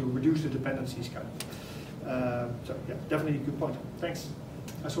 So really to reduce the dependencies kind of. So yeah, definitely a good point. Thanks.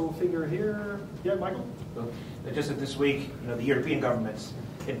 I saw a finger here. Yeah, Michael? Well, just that this week, the European governments,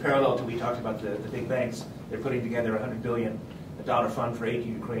 in parallel to we talked about the big banks, they're putting together $100 billion fund for aid to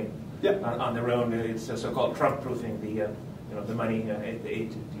Ukraine. Yeah. On their own. It's so-called Trump-proofing the money, the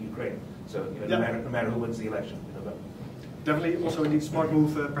aid to Ukraine. So no matter who wins the election. Definitely also indeed smart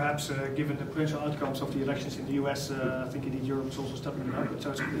move, perhaps given the potential outcomes of the elections in the US. I think indeed Europe is also stepping it up.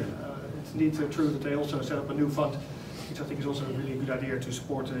 So it's indeed true that they also set up a new fund, which I think is also a really good idea to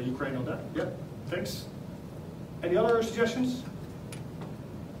support Ukraine on that. Yeah, thanks. Any other suggestions?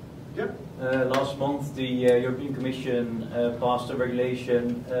 Yep. Last month, the European Commission passed a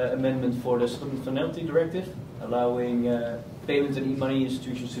regulation amendment for the Student Finality Directive, allowing payment and e-money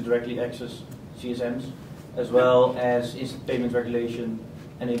institutions to directly access CSMs, as well as instant payment regulation,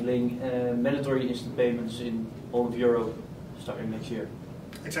 enabling mandatory instant payments in all of Europe starting next year.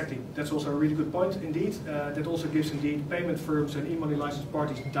 Exactly, that's also a really good point indeed. That also gives indeed payment firms and e-money licensed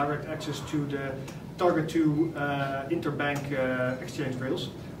parties direct access to the Target 2 interbank exchange rails,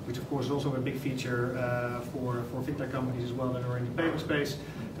 which of course is also a big feature for fintech companies as well that are in the payment space,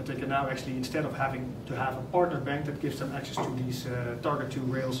 that they can now actually, instead of having to have a partner bank that gives them access to these Target 2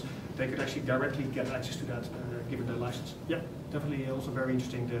 rails, they could actually directly get access to that given their license. Yeah, definitely also very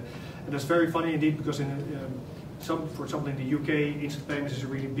interesting. And that's very funny indeed, because for example, in the UK, instant payments is a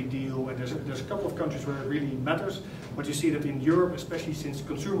really big deal, and there's a couple of countries where it really matters. But you see that in Europe, especially since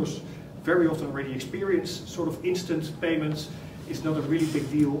consumers very often already experience sort of instant payments, it's not a really big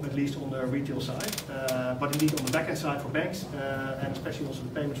deal, at least on the retail side. But indeed on the back-end side for banks, and especially also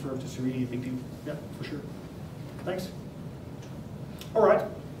the payment firms, it's a really big deal. Yeah, for sure. Thanks. All right,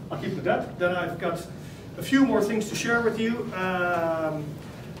 I'll keep it at that. Then I've got a few more things to share with you.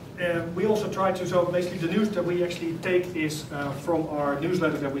 We also try to, so basically the news that we actually take is from our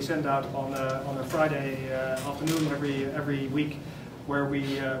newsletter that we send out on a Friday afternoon every week, where we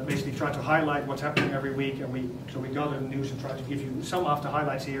basically try to highlight what's happening every week, and we gather the news and try to give you some of the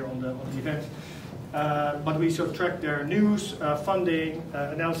highlights here on the event. But we sort of track their news, funding,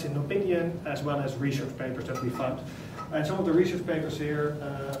 analysis and opinion, as well as research papers that we found. And some of the research papers here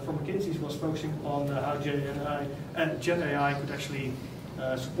from McKinsey was focusing on how Gen AI could actually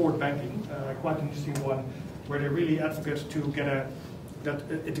support banking. Quite an interesting one, where they really advocate to get that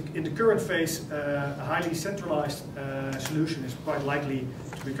in the current phase, a highly centralized solution is quite likely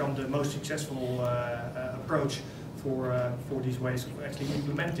to become the most successful approach for these ways of actually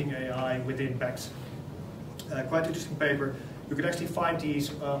implementing AI within banks. Quite interesting paper. You can actually find these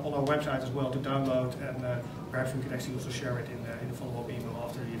on our website as well to download, and perhaps we can actually also share it in a follow-up email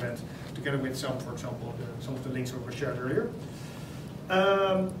after the event, together with some, for example, some of the links that were shared earlier.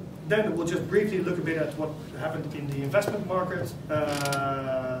 Then we'll just briefly look a bit at what happened in the investment market.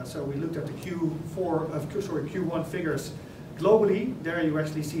 So we looked at the Q1 figures globally. There you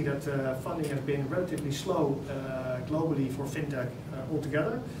actually see that funding has been relatively slow globally for fintech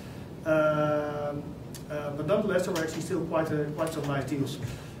altogether. But nonetheless, there were actually still quite some nice deals.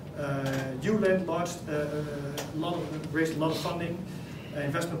 ULend launched raised a lot of funding.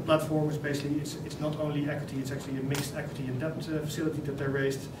 Investment platform is basically, it's not only equity, it's actually a mixed equity and debt facility that they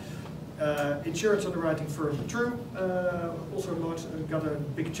raised. Insurance underwriting firm True also launched, got a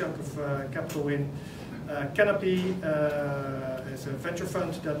big chunk of capital in. Canopy is a venture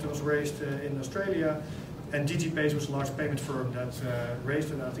fund that was raised in Australia. And DigiPay was a large payment firm that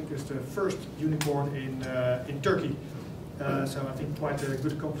raised, and I think is the first unicorn in Turkey. So I think quite a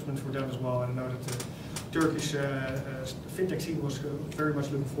good accomplishment for them as well. And I know that the Turkish fintech scene was very much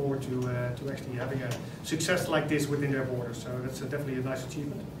looking forward to actually having a success like this within their borders. So that's definitely a nice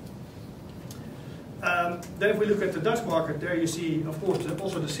achievement. Then if we look at the Dutch market, there you see, of course,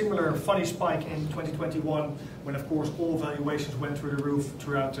 also the similar funny spike in 2021, when of course all valuations went through the roof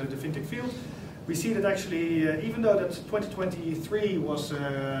throughout the fintech field. We see that actually, even though that 2023 was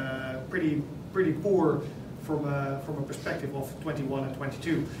pretty poor from a perspective of 21 and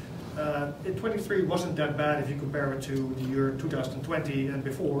 22, in 23 wasn't that bad if you compare it to the year 2020 and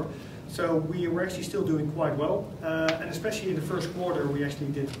before. So we were actually still doing quite well, and especially in the first quarter we actually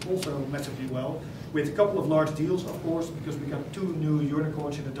did also massively well, with a couple of large deals, of course, because we got 2 new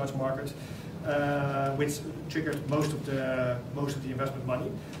unicorns in the Dutch market, which triggered most of the investment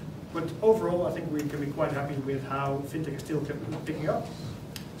money. But overall, I think we can be quite happy with how fintech is still picking up.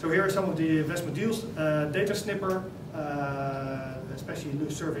 So here are some of the investment deals. Data Snipper, especially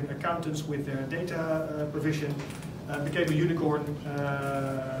serving accountants with their data provision, became a unicorn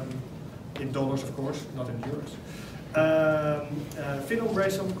in dollars, of course, not in euros. Finom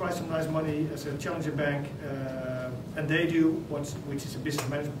raised quite some nice money as a challenger bank, and they do, which is a business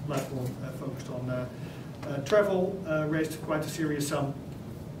management platform focused on travel, raised quite a serious sum.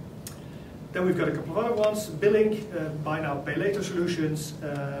 Then we've got a couple of other ones. Billing, buy now, pay later solutions.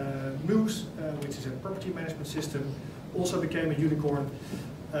 Moose, which is a property management system, also became a unicorn.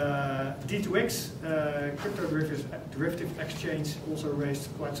 D2X, crypto derivative exchange, also raised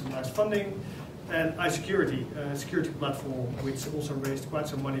quite some nice funding. And iSecurity, a security platform, which also raised quite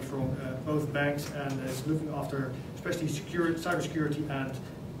some money from both banks and is looking after especially cybersecurity and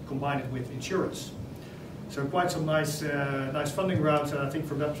combine it with insurance. So quite some nice funding rounds, and I think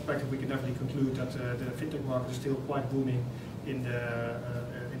from that perspective we can definitely conclude that the fintech market is still quite booming in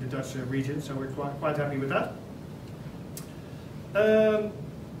the Dutch region. So we're quite happy with that.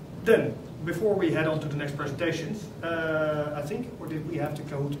 Then, before we head on to the next presentations, I think, or did we have the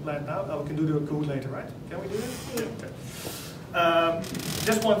𝐭𝐽 planned now? Oh, we can do the 𝐭𝐽 later, right? Can we do that? Yeah. Okay.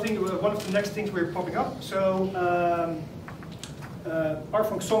 Just one thing, one of the next things we're popping up. So,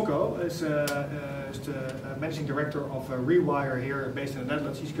 �ryhpon is the managing director of Rewire here, based in the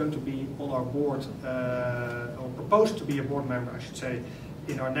Netherlands. He's going to be on our board, or proposed to be a board member, I should say,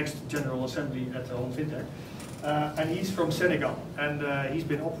 in our next General Assembly at the Holland Fintech. And he's from Senegal, and he's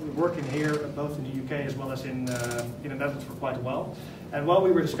been working here both in the UK as well as in the Netherlands for quite a while. And while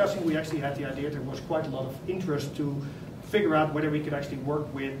we were discussing, we actually had the idea there was quite a lot of interest to figure out whether we could actually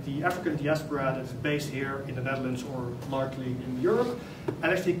work with the African diaspora that is based here in the Netherlands or largely in Europe,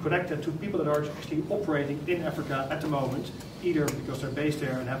 and actually connect that to people that are actually operating in Africa at the moment, either because they're based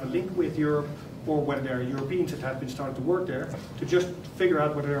there and have a link with Europe, or whether they're Europeans that have been starting to work there, to just figure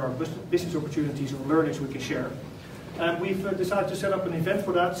out whether there are business opportunities or learnings we can share. And we've decided to set up an event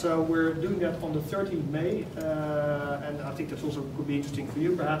for that, so we're doing that on the 30th of May, and I think that's also could be interesting for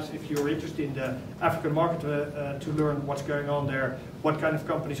you, perhaps, if you're interested in the African market to learn what's going on there, what kind of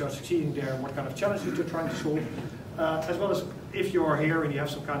companies are succeeding there, what kind of challenges they're trying to solve, as well as if you are here and you have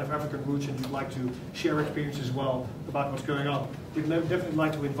some kind of African roots and you'd like to share experiences as well about what's going on. We'd definitely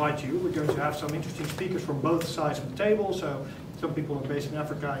like to invite you. We're going to have some interesting speakers from both sides of the table, so some people are based in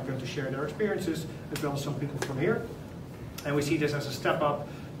Africa and going to share their experiences, as well as some people from here. And we see this as a step up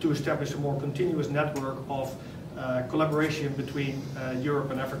to establish a more continuous network of collaboration between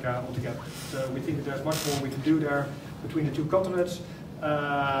Europe and Africa altogether. So we think that there's much more we can do there between the two continents.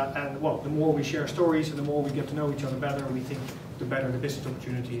 And well, the more we share stories and the more we get to know each other better, we think the better the business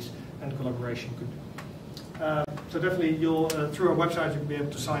opportunities and collaboration could be. So definitely, you'll through our website you'll be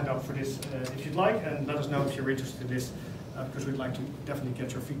able to sign up for this if you'd like, and let us know if you're interested in this, because we'd like to definitely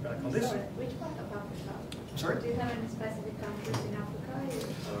get your feedback on this. Sorry, which part of Africa? Sorry? Do you have any specific countries in Africa?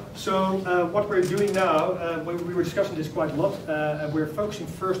 So what we're doing now, we were discussing this quite a lot, and we're focusing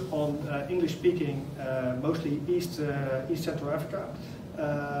first on English-speaking, mostly East Central Africa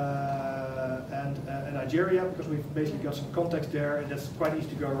and Nigeria, because we've basically got some context there, and that's quite easy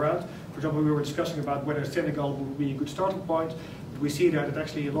to go around. For example, we were discussing about whether Senegal would be a good starting point. We see that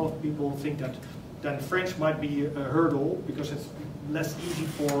actually a lot of people think that then French might be a hurdle because it's less easy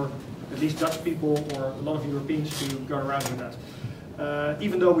for at least Dutch people or a lot of Europeans to go around with that.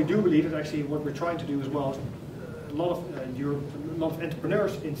 Even though we do believe that actually what we're trying to do as well, a lot of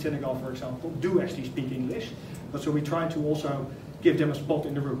entrepreneurs in Senegal, for example, do actually speak English. But so we're trying to also give them a spot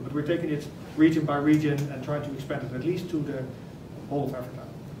in the room. But we're taking it region by region and trying to expand it at least to the whole of Africa.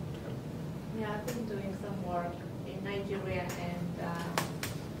 Yeah, I've been doing some work in Nigeria and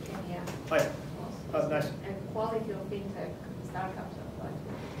Kenya. Oh yeah, oh, nice. And quality of fintech startups are quite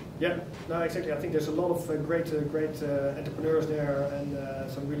good. Yeah, no, exactly. I think there's a lot of great entrepreneurs there and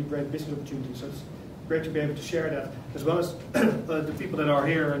some really great business opportunities. So it's great to be able to share that, as well as the people that are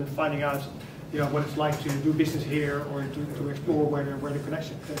here and finding out, you know, what it's like to do business here or to explore where the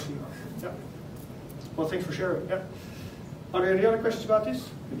connections actually are. Yeah. Well, thanks for sharing. Yeah. Are there any other questions about this?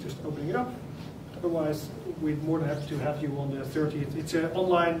 We're just opening it up. Otherwise, we're more than happy to have you on the 30th. It's an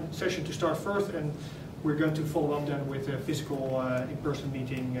online session to start first, and we're going to follow up then with a physical in-person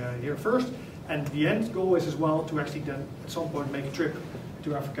meeting here first. And the end goal is as well to actually then at some point make a trip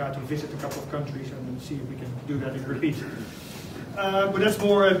to Africa to visit a couple of countries and see if we can do that in repeat. But that's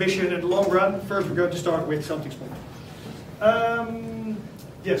more ambition in the long run. First, we're going to start with something small.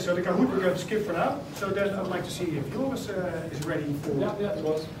 Yes, so the 𝐭𝐽 we're going to skip for now. So then I'd like to see if Joris is ready for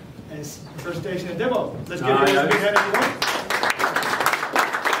his presentation and demo. Let's give Joris a big hand if you want.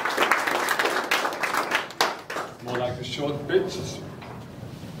 More like a short pitch.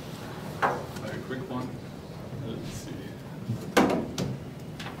 Very quick one. Let's see.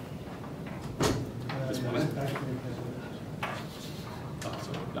 This one.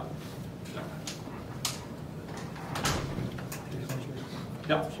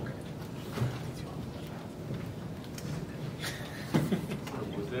 Yeah. Okay.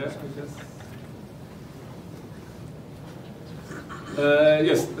 There, I guess.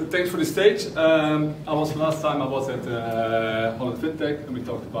 Yes, thanks for the stage. Last time I was at Holland Fintech, and we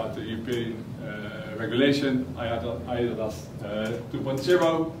talked about the European regulation, IDS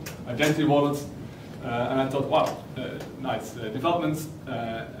 2.0, identity wallets, and I thought, wow, nice developments,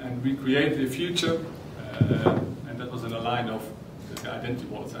 and we created a future, and that was in the line of the identity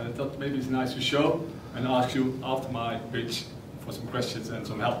wallets. And I thought maybe it's nice to show and ask you after my pitch for some questions and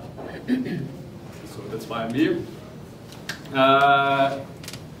some help. So that's why I'm here.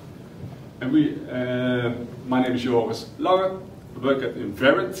 And And my name is Joris Lange. I work at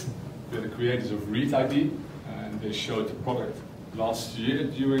InverID. They're the creators of ReadID, and they showed the product last year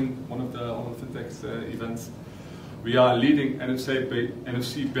during one of the Holland Fintech events. We are a leading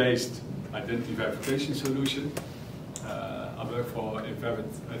NFC-based identity verification solution. I work for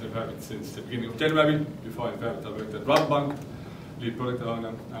InverID since the beginning of January. Before InverID, I worked at Rabobank, lead product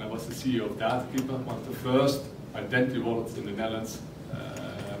owner, and I was the CEO of 𝐸𝐸, one of the first identity wallets in the Netherlands.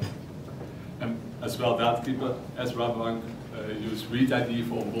 And as well, 𝐸𝐸, as Rabobank, use ReadID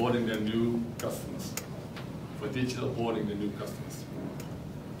for onboarding their new customers, for digital onboarding the new customers.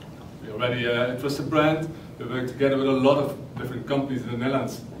 We already a trusted brand. We work together with a lot of different companies in the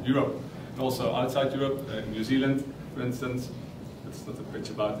Netherlands, Europe, and also outside Europe, New Zealand, for instance. That's not a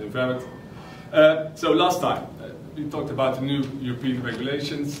pitch about InverID. So last time, we talked about the new European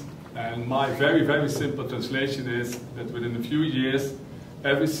regulations, and my very, very simple translation is that within a few years,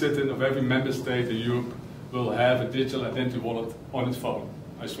 every citizen of every member state in Europe will have a digital identity wallet on its phone.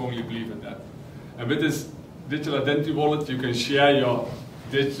 I strongly believe in that. And with this digital identity wallet, you can share your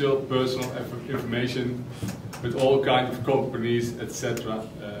digital personal information with all kinds of companies, etc.,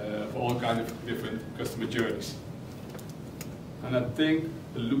 for all kinds of different customer journeys. And I think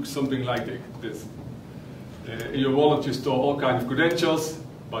it looks something like this. In your wallet, you store all kinds of credentials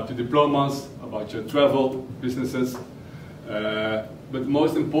about your diplomas, about your travel, businesses. But the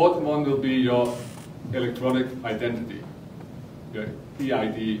most important one will be your electronic identity, your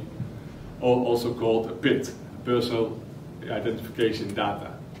eID, also called a PID, personal identification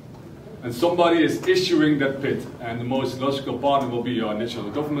data. And somebody is issuing that PID, and the most logical partner will be your national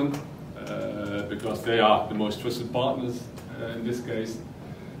government, because they are the most trusted partners in this case.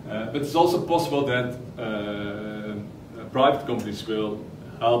 But it's also possible that private companies will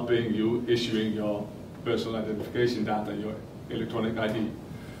helping you issuing your personal identification data, your electronic ID.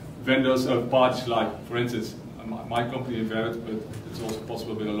 Vendors of parties like, for instance, my company InverID, but it's also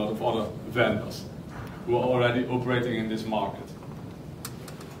possible with a lot of other vendors who are already operating in this market.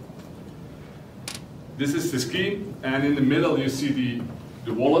 This is the scheme, and in the middle you see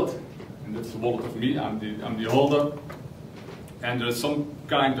the wallet, and that's the wallet of me. I'm the holder, and there's some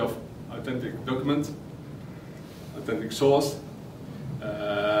kind of authentic document, authentic source.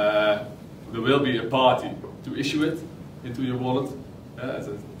 There will be a party to issue it into your wallet. As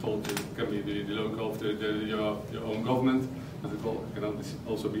I told you, it can be the local of your own government, but it can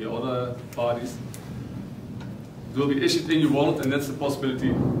also be other parties. It will be issued in your wallet, and that's the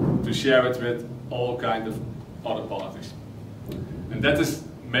possibility to share it with all kinds of other parties. And that is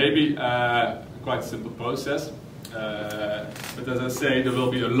maybe quite a simple process. But as I say, there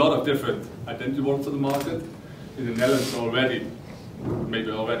will be a lot of different identity wallets on the market. In the Netherlands already, maybe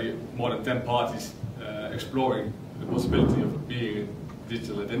already more than 10 parties exploring the possibility of being a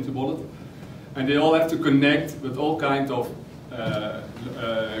digital identity wallet. And they all have to connect with all kinds of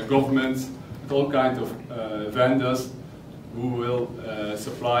governments, with all kinds of vendors who will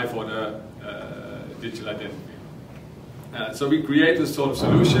supply for the digital identity. So we create a sort of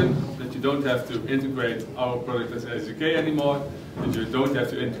solution that you don't have to integrate our product as 𝐭𝐻𝐤 anymore, that you don't have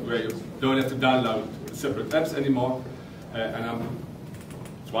to integrate, don't have to download separate apps anymore. And I'm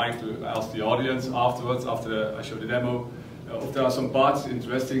trying to ask the audience afterwards, after I show the demo, if there are some parts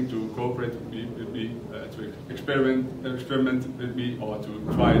interesting to cooperate with me, to experiment with me, or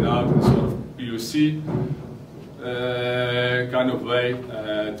to try it out in a sort of POC kind of way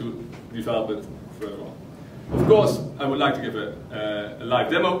to develop it further on. Of course, I would like to give a live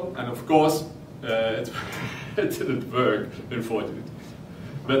demo, and of course, it didn't work, unfortunately.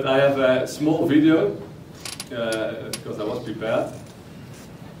 But I have a small video, because I was prepared,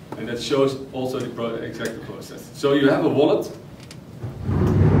 and that shows also the exact process. So you have a wallet.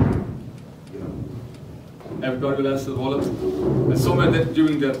 Everybody will have a wallet. And somewhere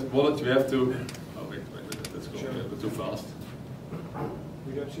during that wallet you have to... Oh, wait, let's go a bit too fast.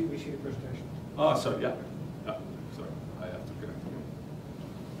 We see the presentation. Oh, sorry, yeah. Sorry, I have to connect.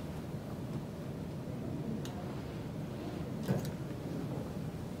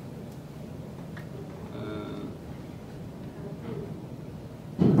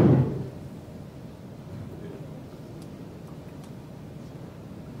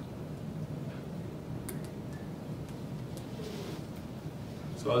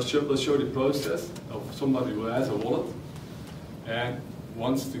 So I'll show the process of somebody who has a wallet and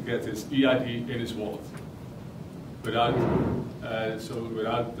wants to get his eID in his wallet without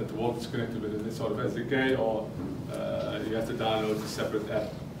that the wallet is connected with a sort of SDK, or you have to download a separate app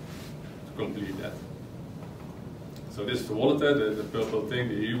to complete that. So this is the wallet, the purple thing,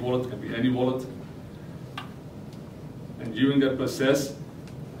 the EU wallet, can be any wallet. And during that process,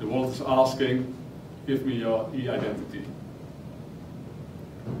 the wallet is asking, give me your e-identity.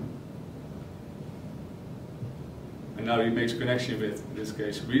 And now he makes a connection with, in this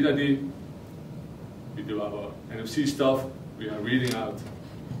case, ReadID. We do our NFC stuff. We are reading out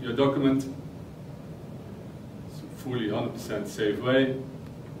your document. It's a fully 100% safe way.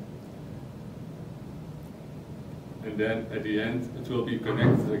 And then at the end, it will be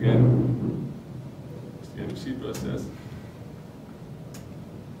connected again. It's the NFC process.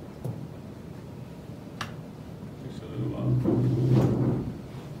 Takes a little while.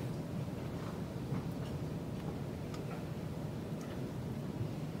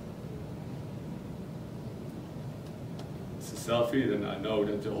 Selfie, then I know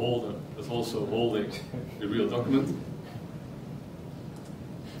that the holder is also holding the real document.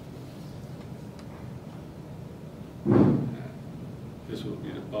 This will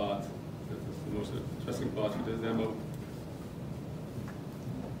be the part that is the most interesting part for this demo.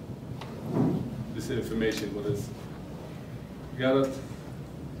 This information, what is gathered,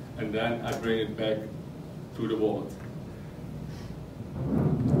 and then I bring it back to the wallet.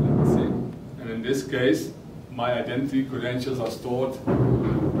 Let's see. And in this case, my identity credentials are stored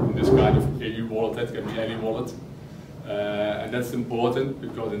in this kind of EU wallet. That can be any wallet. And that's important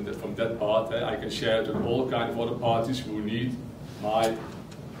because from that part I can share it with all kinds of other parties who need my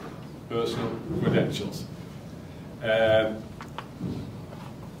personal credentials. And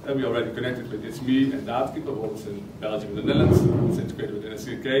we already connected with It's Me and 𝐶𝐞𝐫𝐞'𝐬, wallets in Belgium and the Netherlands. It's integrated with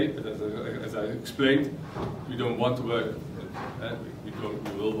NSCK, but as I explained, we don't want to work. We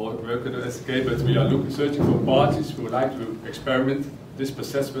will work with the SDK, but we are searching for parties who would like to experiment this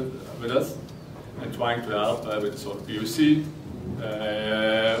process with us and trying to help with a sort of POC.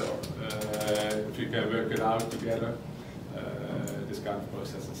 If we can work it out together, this kind of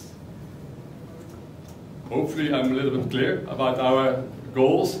processes. Hopefully I'm a little bit clear about our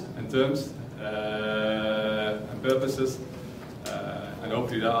goals and terms and purposes, and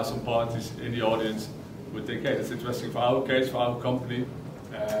hopefully there are some parties in the audience would think, hey, that's interesting for our case, for our company,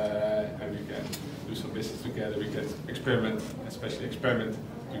 and we can do some business together. We can experiment, especially experiment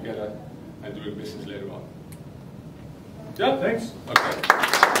together, and doing business later on. Yeah, thanks. Okay.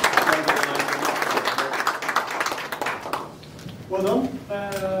 Well done.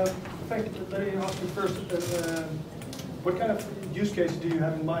 Let me ask you first, what kind of use cases do you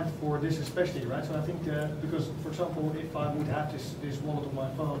have in mind for this especially, right? So I think, because, for example, if I would have this wallet on my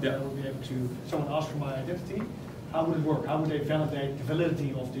phone, I would be able to, someone ask for my identity, how would it work? How would they validate the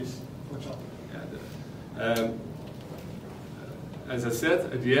validity of this, for example? Yeah, as I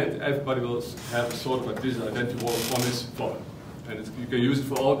said, at the end, everybody will have a sort of a digital identity wallet on his phone. And you can use it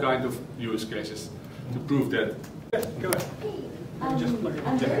for all kinds of use cases to prove that. Yes, go ahead. I'm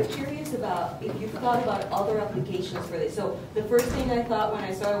very curious about if you've thought about other applications for this. So the first thing I thought when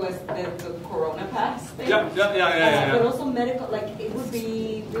I saw it was the Corona Pass thing. Yeah. But also medical, like it would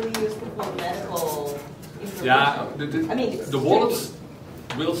be really useful for medical information. Yeah, I mean, the wallets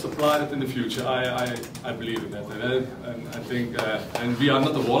will supply that in the future. I believe in that, and I think, and we are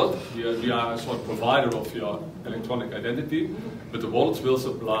not a wallet. We are a sort of provider of your electronic identity, but the wallets will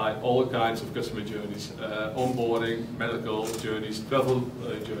supply all kinds of customer journeys, onboarding, medical journeys, travel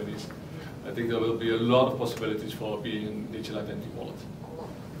journeys. I think there will be a lot of possibilities for being a digital identity wallet.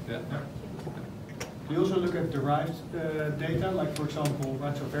 Yeah. You also look at derived data, like for example,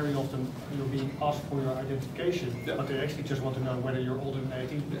 right, so very often you're being asked for your identification, but they actually just want to know whether you're older than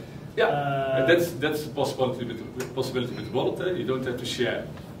 18. Yeah, that's a possibility with wallet. You don't have to share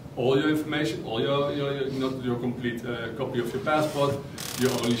all your information, all not your complete copy of your passport. You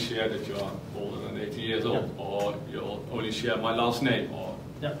only share that you are older than 18 years old, or you only share my last name, or.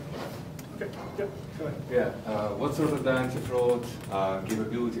 Okay. Yeah. Go ahead. Yeah. What sort of the anti-fraud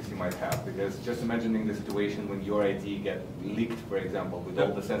capabilities you might have? Because just imagining the situation when your ID get leaked, for example, with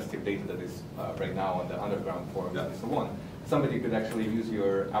all the sensitive data that is right now on the underground forums and so on, somebody could actually use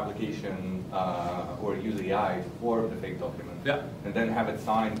your application or use AI to form the fake document, and then have it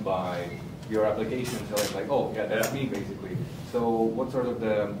signed by your application, telling like, oh yeah, that's me basically. So what sort of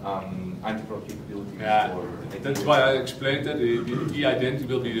the anti-fraud capabilities for ID? That's why I explained that the e-identity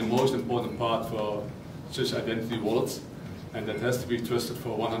will be the most important part for such identity wallets, and that has to be trusted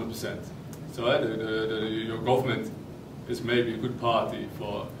for 100%. So your government is maybe a good party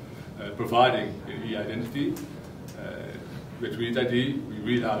for providing an e-identity. With ReadID, we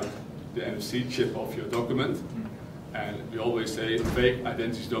read out the NFC chip of your document, and we always say fake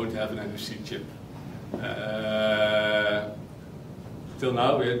identities don't have an NFC chip. Till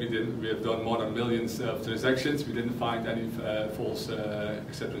now, we have done more than millions of transactions. We didn't find any false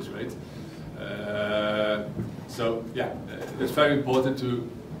acceptance rate. So yeah, it's very important to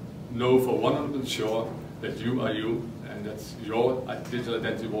know for 100% sure that you are you, and that's your digital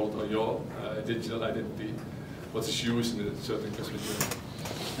identity wallet or your digital identity, what is used in a certain customer journey.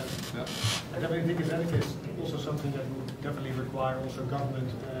 Yeah. I definitely think that is also something that would definitely require also government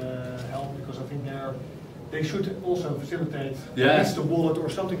help, because I think they should also facilitate at least a wallet or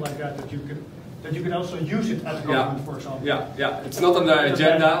something like that that you can also use it at the government, for example. Yeah. It's not on the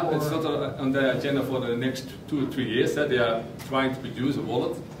agenda. It's not on the agenda for the next 2 or 3 years. They are trying to produce a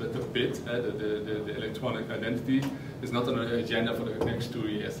wallet, but the BIT, the electronic identity, is not on the agenda for the next 2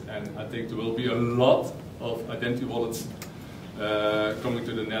 years. And I think there will be a lot of identity wallets coming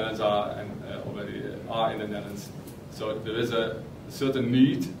to the Netherlands already are in the Netherlands. So there is a certain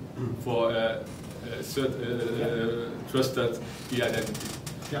need for a certain trusted e-identity.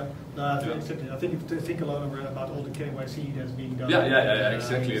 Yeah, exactly. I think if you think a lot about all the KYC that's being done. Yeah,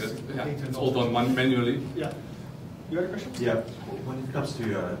 exactly. It's all done manually. Yeah. You had a question? Yeah. When it comes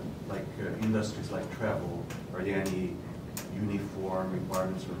to industries like travel, are there any uniform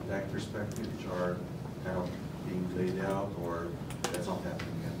requirements from that perspective which are kind of being laid out, or that's not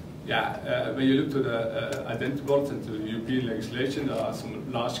happening yet? Yeah, when you look to the identity wallet and to the European legislation, there are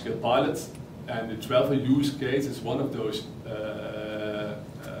some large-scale pilots, and the travel use case is one of those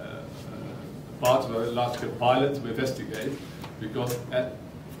parts of a large-scale pilot to investigate, because of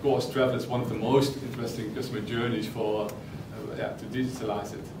course travel is one of the most interesting customer journeys for to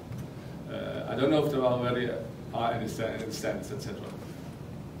digitalize it. I don't know if there already are any standards, etc.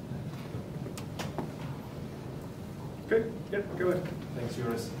 Okay, yeah, go ahead. Thanks,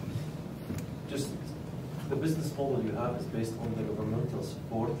 Joris. Just the business model you have is based on the governmental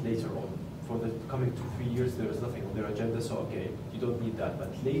support later on. For the coming 2 3 years, there is nothing on their agenda, so okay, you don't need that. But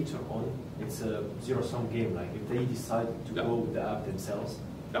later on, it's a zero-sum game. Like if they decide to go with the app themselves,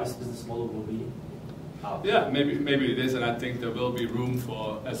 this business model will be out. Yeah, maybe it is, and I think there will be room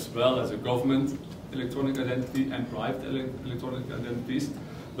for, as well as a government electronic identity and private electronic identities,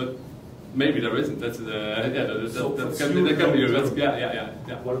 but maybe there isn't. That can be a risk. Yeah.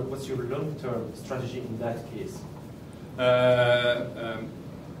 What's your long-term strategy in that case?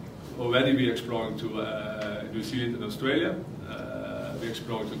 Already we're exploring to New Zealand and Australia. We're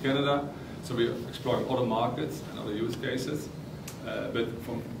exploring to Canada. So we're exploring other markets and other use cases. But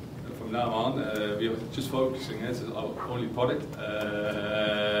from now on, we are just focusing as our only product,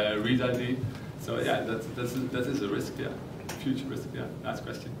 Read ID. So yeah, that is a risk. Yeah, future risk. Yeah, nice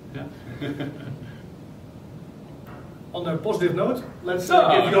question. Yeah. On a positive note, let's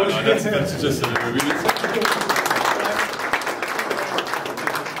give you that's just a review.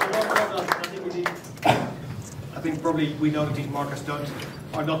 I think probably we know that these markets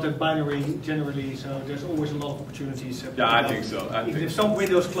are not that binary generally, so there's always a lot of opportunities. Yeah, I think so. If some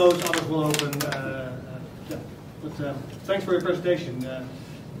windows close, others will open. But thanks for your presentation.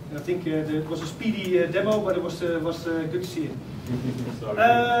 I think it was a speedy demo, but it was good to see it.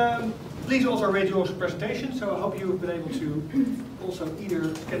 Please also rate your presentation. So I hope you've been able to also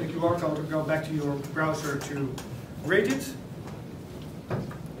either scan the QR code or go back to your browser to rate it.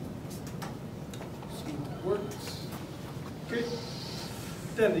 Works. Okay.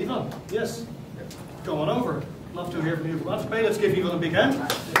 Then Ivan, yes, come on over. Love to hear from you from Advapay. Let's give Ivan a big hand.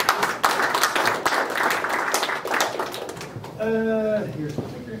 Here's the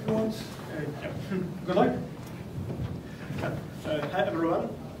clicker if you want. Good luck. Hi everyone.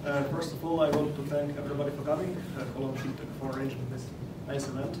 First of all, I want to thank everybody for coming. Holland Fintech for arranging this nice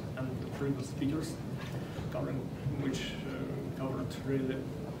event and the previous speakers covering covered really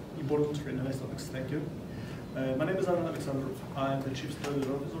important, really nice topics. Thank you. My name is Aleksandrov. I am the Chief Strategy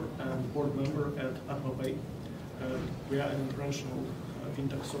Officer and Board Member at Advapay. We are an international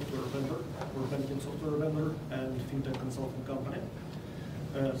fintech software vendor, or banking software vendor, and fintech consulting company.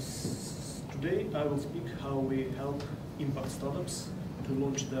 Today I will speak how we help impact startups to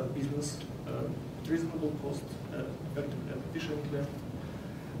launch their business at reasonable cost, effectively and efficiently.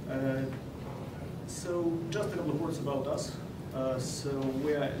 So just a couple of words about us. So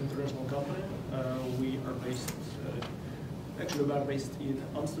we are an international company. We are based, actually we are based in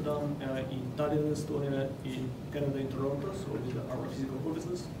Amsterdam, in Tallinn, Estonia, in Canada, in Toronto, so these are our physical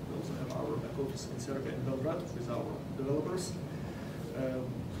offices. We also have our back office in Serbia and Belgrade with our developers.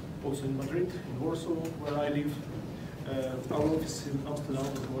 Also in Madrid, in Warsaw, where I live. Our office in Amsterdam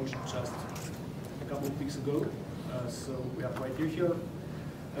was launched just a couple of weeks ago, so we are quite new here.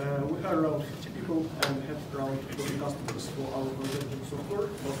 We have around 50 people and we have around 40 customers for our banking software.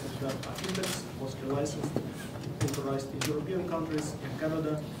 Most of them are fintechs, mostly licensed, authorized in European countries, in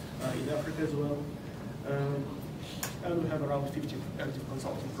Canada, in Africa as well. And we have around 50 active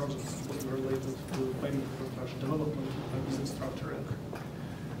consulting projects mostly related to payment infrastructure development and business structuring.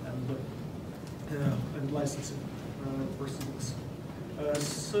 And payment licensing proceedings.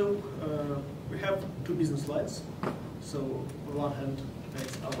 So we have two business lines. So on one hand,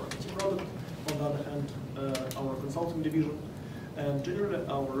 it's our IT product. On the other hand, our consulting division. And generally,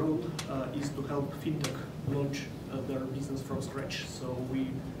 our role is to help fintech launch their business from scratch. So we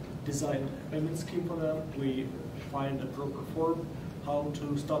design a payment scheme for them. We find a proper form how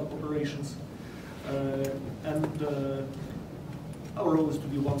to start operations. Our role is to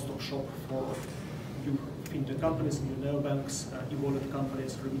be one-stop shop for new fintech companies, new neobanks, e-wallet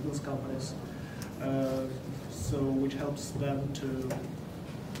companies, remittance companies, so which helps them to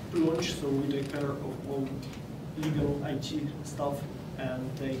launch. So we take care of all legal IT stuff,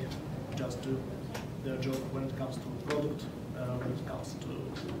 and they just do their job when it comes to product, when it comes to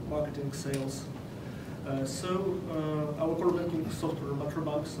marketing, sales. Our core banking software,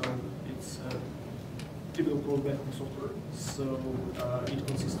 Rabobank, so it's typical core banking software. So it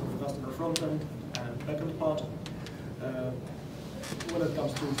consists of customer front end and backend part. When it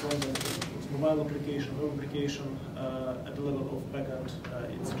comes to front end, it's mobile application, web application. At the level of backend,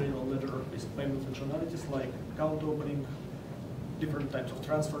 it's general ledger with payment functionalities like account opening, different types of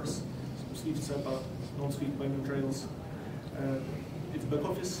transfers, SWIFT, SEPA, non-SWIFT payment rails. It's back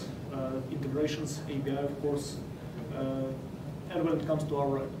office, integrations, API, of course. And when it comes to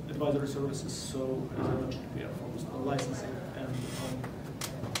our advisory services, so as I mentioned, we are focused on licensing and on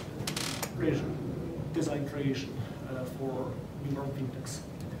design creation for new fintechs.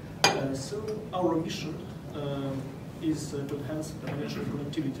 So our mission is to enhance the financial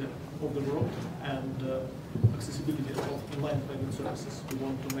connectivity of the world and accessibility of online payment services. We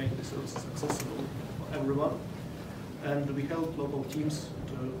want to make the services accessible for everyone, and we help local teams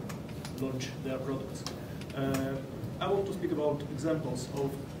to launch their products. I want to speak about examples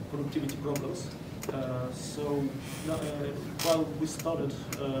of connectivity problems. While we started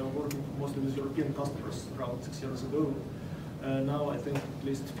working mostly with European customers around 6 years ago, now I think at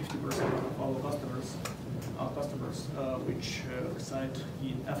least 50% of our customers are customers which reside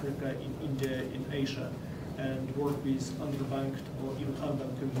in Africa, in India, in Asia, and work with underbanked or even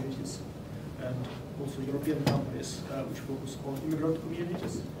unbanked communities, and also European companies which focus on immigrant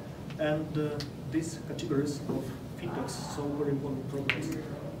communities. And these categories of fintechs solve very important problems.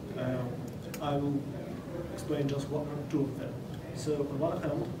 I will explain just one or two of them. So on one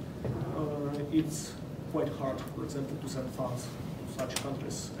hand, it's quite hard, for example, to send funds to such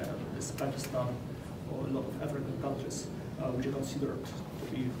countries as Pakistan or a lot of African countries, which are considered to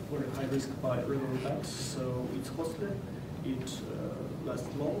be very high risk by regular banks. So it's costly, it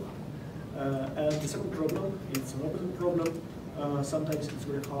lasts long. And the second problem, it's an opposite problem. Sometimes it's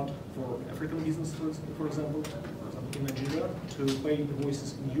very hard for African businesses, for example, in Nigeria, to pay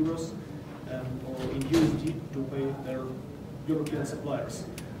invoices in euros or in USD to pay their European suppliers,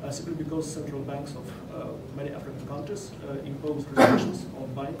 simply because central banks of many African countries impose restrictions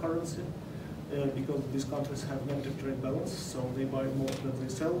on buying currency, because these countries have negative trade balance, so they buy more than they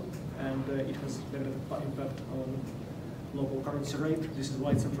sell, and it has negative impact on local currency rate. This is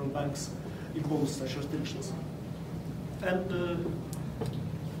why central banks impose such restrictions. And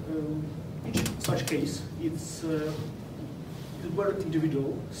each such case, it's very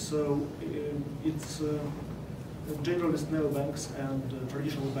individual. So it's generalist neobanks and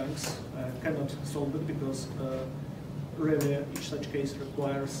traditional banks cannot solve it, because really each such case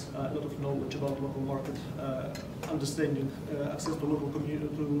requires a lot of knowledge about local market, understanding, access to local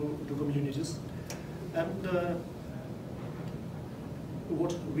communities,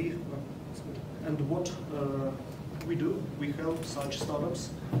 and what we do, we help such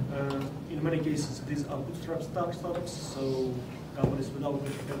startups. In many cases, these are bootstrap startups, so companies without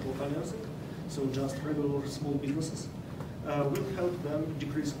venture capital financing, so just regular small businesses. We'll help them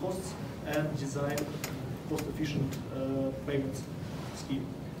decrease costs and design cost-efficient payments scheme.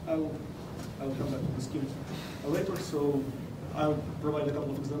 I'll come back to the scheme later, so I'll provide a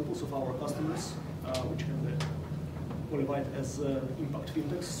couple of examples of our customers, which can be qualified as Impact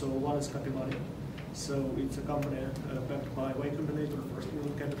Fintech. So one is 𝐶𝐞𝐫. So it's a company backed by Y Combinator, First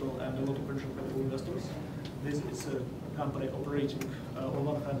Million Capital, and a lot of venture capital investors. This is a company operating on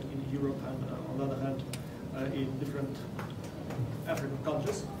one hand in Europe and on the other hand in different African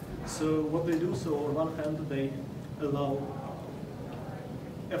countries. So what they do, so on one hand they allow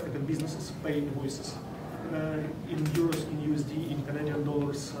African businesses pay invoices in euros, in USD, in Canadian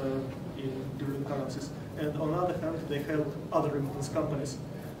dollars, in different currencies. And on the other hand, they help other remittance companies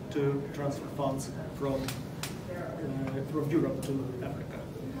to transfer funds from Europe to Africa.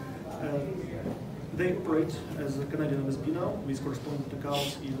 They operate as a Canadian MSB now, with correspondent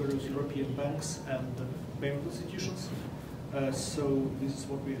accounts in various European banks and payment institutions. So this is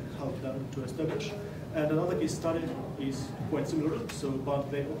what we helped them to establish. And another case study is quite similar, but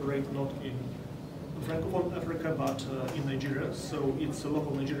they operate not in Francophone Africa, but in Nigeria. So it's a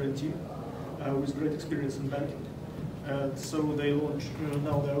local Nigerian team with great experience in banking. So they launch,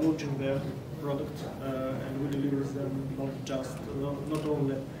 now they are launching their product, and we deliver them not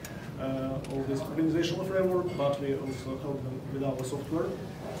only all this organizational framework, but we also help them with our software.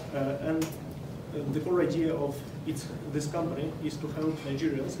 And the core idea of this company is to help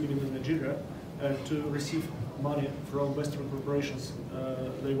Nigerians living in Nigeria to receive money from Western corporations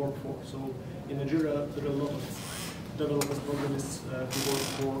they work for. So in Nigeria, there are a lot of developers, programists who work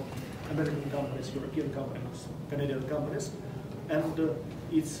for American companies, European companies, Canadian companies, and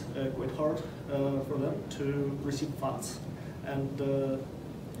it's quite hard for them to receive funds. And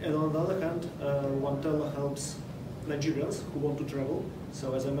on the other hand, OneTel helps Nigerians who want to travel.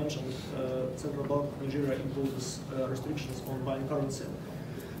 So as I mentioned, Central Bank of Nigeria imposes restrictions on buying currency.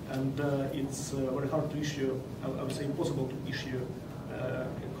 And it's very hard to issue, I would say impossible to issue a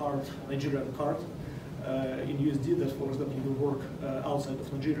card, Nigerian card, in USD that, for example, will work outside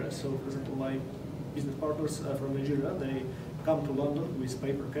of Nigeria. So, for example, my business partners from Nigeria, they come to London with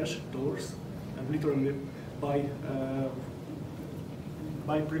paper cash, dollars, and literally buy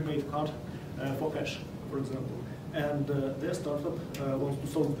prepaid card for cash, for example. And their startup wants to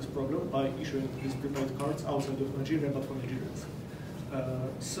solve this problem by issuing these prepaid cards outside of Nigeria, but for Nigerians.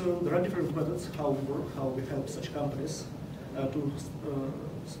 So there are different methods how we work, how we help such companies to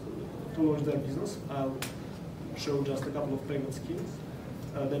launch their business. I'll show just a couple of payment schemes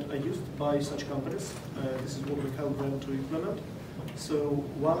that are used by such companies. This is what we help them to implement. So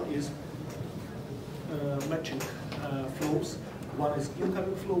one is matching flows. One is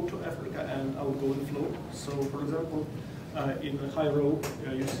incoming flow to Africa and outgoing flow. So for example, in the high row,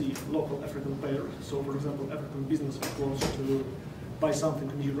 you see local African payer. So for example, African business wants to buy something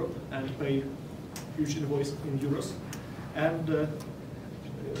in Europe and pay huge invoice in euros. And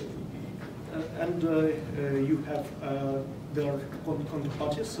you have their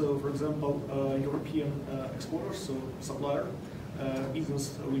counterparties. So for example, European exporters, so supplier,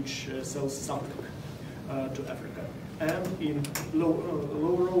 business which sells something to Africa. And in lower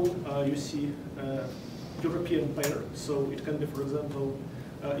row, you see European payer. So it can be, for example,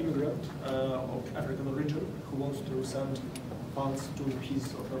 immigrant of African origin who wants to send funds to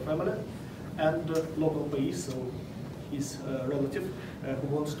his or her family, and local payee, so his relative who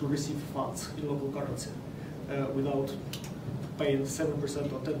wants to receive funds in local currency without paying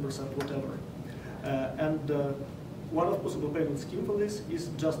 7% or 10%, whatever. And one of possible payment scheme for this is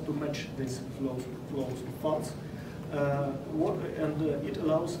just to match these flows of funds. And it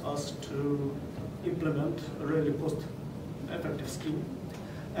allows us to implement a really cost-effective scheme.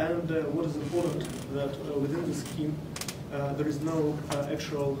 And what is important that within the scheme there is no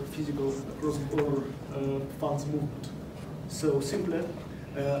actual physical cross-border funds movement. So simply,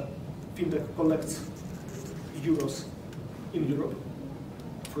 fintech collects euros in Europe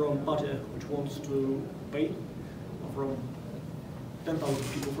from a party which wants to pay, from 10,000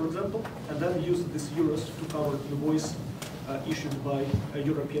 people, for example, and then use these euros to cover the invoice issued by a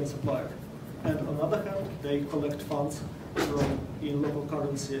European supplier. And on the other hand, they collect funds in local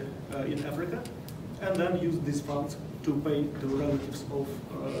currency in Africa, and then use these funds to pay the relatives of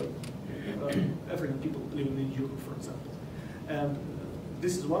African people living in Europe, for example. And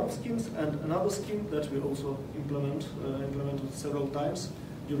this is one of the schemes, and another scheme that we also implemented several times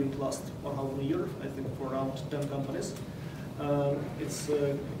during the last 1.5 year, I think for around 10 companies.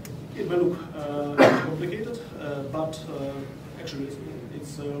 It may look complicated, but actually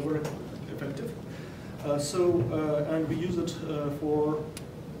it's very effective. And we use it for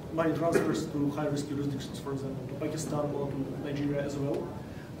money transfers to high-risk jurisdictions, for example, to Pakistan or to Nigeria as well.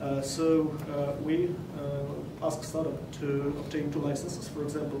 We ask startup to obtain 2 licenses, for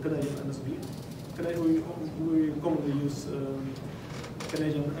example, Canadian MSB. We commonly use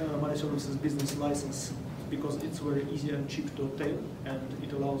Canadian Money Services Business License because it's very easy and cheap to obtain, and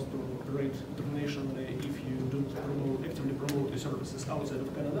it allows to operate internationally if you don't actively promote your services outside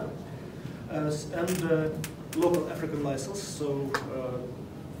of Canada. And local African license, so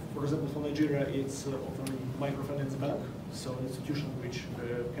for example, for Nigeria, it's often microfinance bank, so an institution which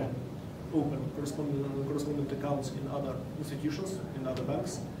can open correspondent accounts in other institutions, in other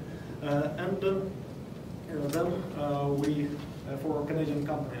banks. Then we, for a Canadian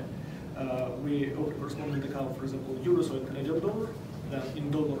company, we open a correspondent account, for example, euros or in Canadian dollar, then in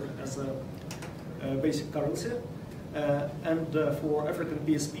dollar as a basic currency. And for African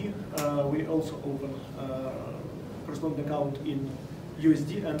PSP, we also open a correspondent account in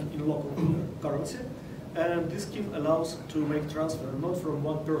USD and in local currency. And this scheme allows to make transfer not from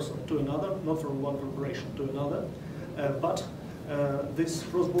one person to another, not from one corporation to another, but this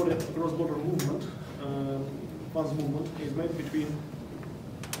cross-border movement, funds movement, is made between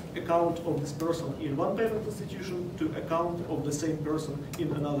account of this person in one payment institution to account of the same person in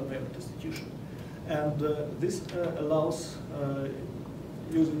another payment institution. And this allows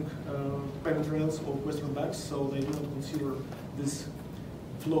using payment rails of Western banks, so they do not consider this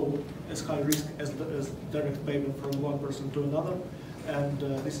flow as high risk as direct payment from one person to another. And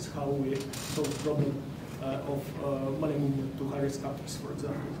this is how we solve the problem of money movement to high-risk countries, for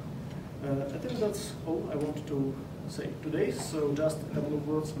example. I think that's all I want to say today. So just a couple of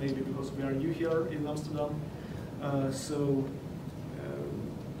words, maybe because we are new here in Amsterdam.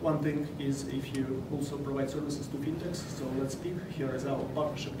 One thing is if you also provide services to fintechs. So let's speak. Here is our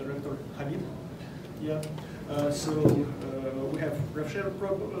partnership director, Hamid. Yeah. We have RevShare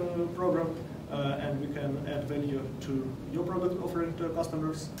program, and we can add value to your product offering to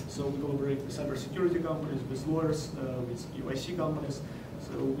customers. So we collaborate with cybersecurity companies, with lawyers, with UIC companies.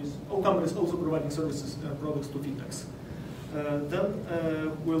 So with all companies also providing services and products to fintechs. Then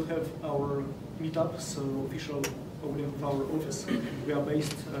we'll have our meetup, so official opening of our office. We are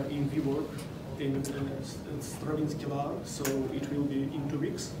based in WeWork in 𝐪𝐻𝐤𝐬, so it will be in 2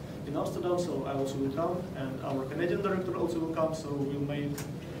 weeks in Amsterdam, so I also will come, and our Canadian director also will come, so we'll make,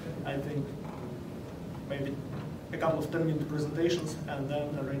 I think, maybe a couple of 10-minute presentations, and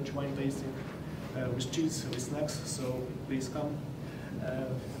then arrange wine tasting with cheese, with snacks, so please come.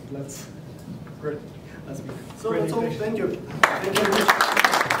 Let's meet. So that's all. Thank you. Thank you very much.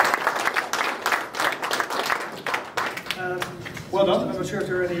 Well done. I'm not sure if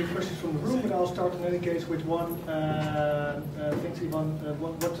there are any questions from the room, but I'll start in any case with one. Thanks, Ivan.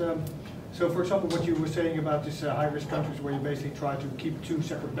 So, for example, what you were saying about this high-risk countries, where you basically try to keep 2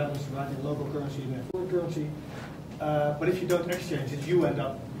 separate balances, right, in local currency and in foreign currency. But if you don't exchange it, you end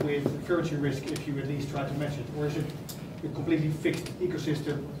up with currency risk if you at least try to match it, or is it a completely fixed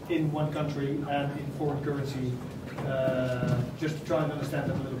ecosystem in one country and in foreign currency? Just to try and understand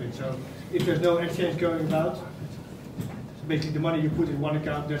that a little bit. So, if there's no exchange going about, basically the money you put in one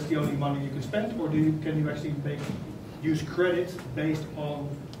account, that's the only money you can spend, or can you actually use credit based on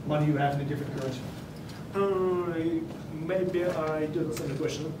money you have in a different currency? Maybe I do understand the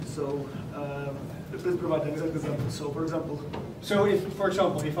question. So please provide an exact example. So for example,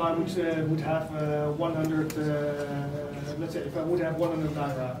 if I would have 100, let's say if I would have 100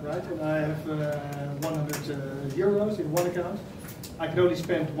 naira, right, and I have 100 euros in one account, I can only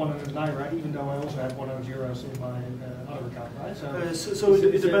spend 100 naira, even though I also have 100 euros in my other account, right? So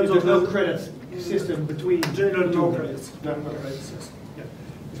it depends on the credit system between generally no credits. Yeah.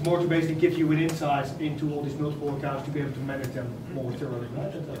 It's more to basically give you an insight into all these multiple accounts to be able to manage them more thoroughly,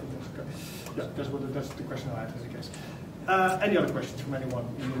 right? Yeah, that's the question I have in the case. Any other questions from anyone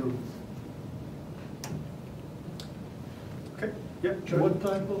in the room? Okay. Yeah. Sure. What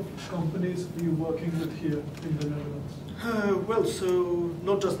type of companies are you working with here in the Netherlands? Well, so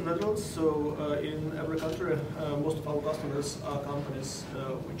not just in the Netherlands, so in every country, most of our customers are companies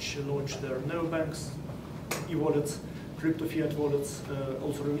which launch their neobanks, e-wallets, crypto fiat wallets,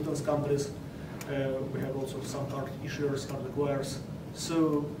 also remittance companies. We have also some card issuers, card acquirers.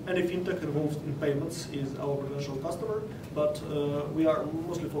 So any fintech involved in payments is our potential customer, but we are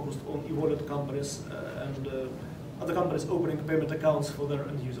mostly focused on e-wallet companies and other companies opening payment accounts for their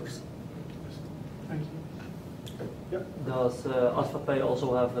end users. Thank you. Yep. Does Advapay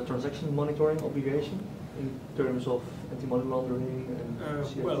also have a transaction monitoring obligation in terms of anti-money laundering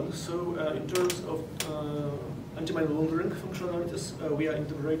and well, so in terms of anti-money laundering functionalities, we are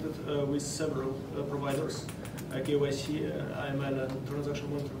integrated with several providers, KYC, AML, and transaction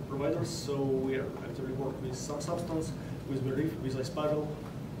monitoring providers. So we are actively working with some substance, with Belief, with iSpiral.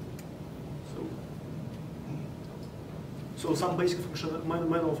 So some basic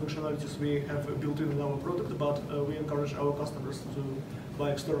manual functionalities we have built in our product, but we encourage our customers to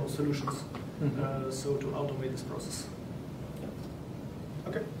buy external solutions, so to automate this process.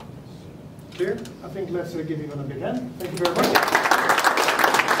 Okay. Clear? I think let's give him a big hand. Thank you very much.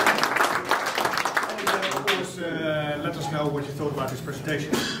 And of course, let us know what you thought about this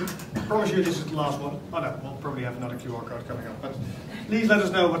presentation. I promise you this is the last one. Oh no, we'll probably have another QR code coming up. But please let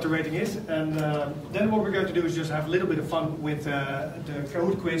us know what the rating is. And then what we're going to do is just have a little bit of fun with the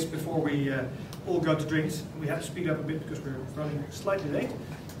Kahoot quiz before we all go to drinks. We have to speed up a bit because we're running slightly late.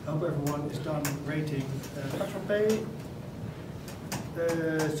 I hope everyone is done rating Advapay.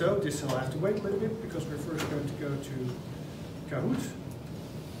 So this will have to wait a little bit because we're first going to go to Kahoot.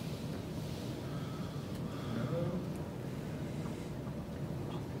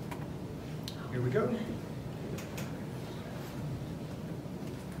 Here we go.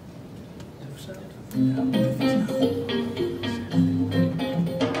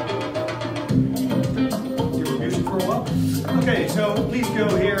 Music for a while. Okay, so please go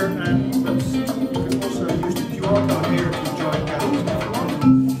here and you can also use the QR code here to join Kahoot if you want.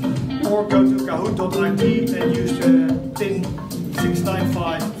 Or go to kahoot.it and use the PIN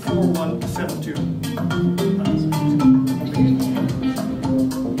 6954172.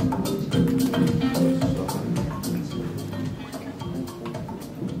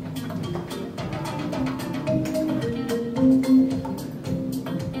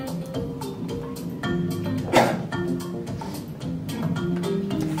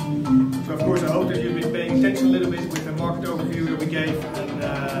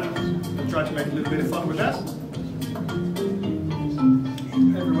 Try to make a little bit of fun with that.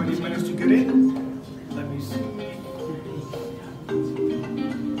 Everybody's managed to get in. Let me see.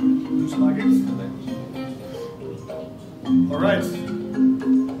 Looks like it. Alright,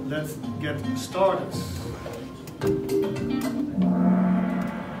 let's get started.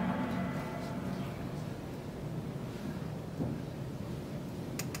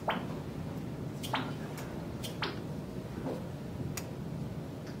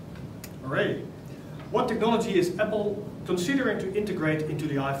 What technology is Apple considering to integrate into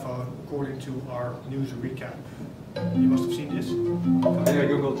the iPhone according to our news recap? You must have seen this. Yeah,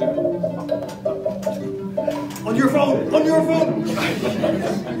 Google too. On your phone! On your phone!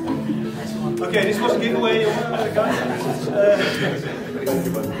 Okay, this was a giveaway, guys.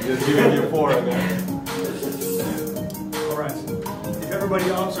 Just giving you 4 again. Alright. If everybody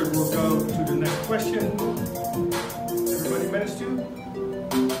answered, we'll go to the next question. Everybody managed to?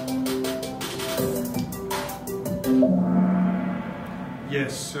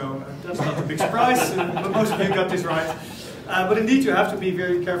 Yes, so that's not a big surprise, but most of you got this right. But indeed, you have to be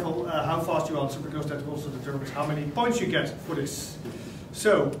very careful how fast you answer, because that also determines how many points you get for this.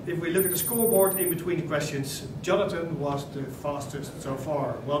 So, if we look at the scoreboard in between the questions, Jonathan was the fastest so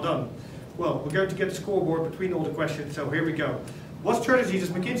far. Well done. Well, we're going to get the scoreboard between all the questions, so here we go. What strategy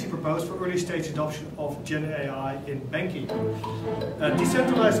does McKinsey propose for early stage adoption of Gen AI in banking?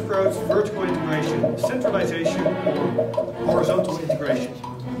 Decentralized approach, vertical integration, centralization, or horizontal integration?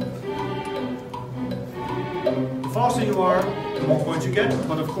 The faster you are, the more points you get,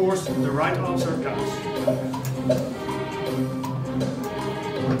 but of course, the right answer counts.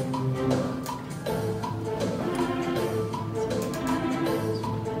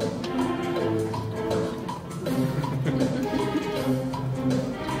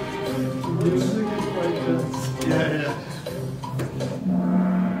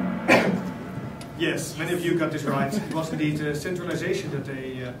 Yes, many of you got this right. It was indeed centralization that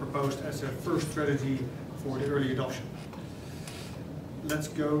they proposed as a first strategy for the early adoption. Let's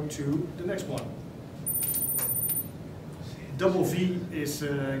go to the next one. Double V is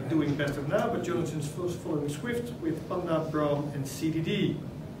doing better now, but Jonathan's following Swift with Panda, Bram, and CDD.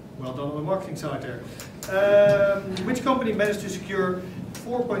 Well done on the marketing side there. Which company managed to secure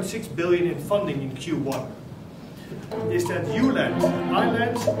 4.6 billion in funding in Q1? Is that you land, I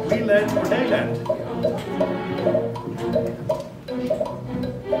land, we land, or they land?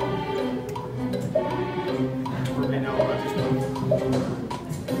 Probably know about this one.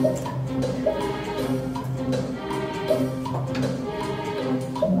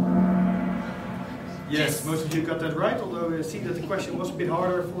 Yes, most of you got that right, although I see that the question was a bit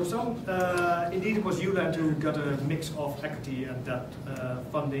harder for some. Indeed, it was ULAND who got a mix of equity and debt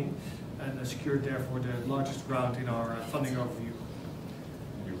funding, and secured therefore the largest round in our funding overview.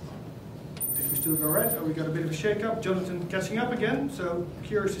 Did we still go right? Oh, we got a bit of a shake-up. Jonathan catching up again, so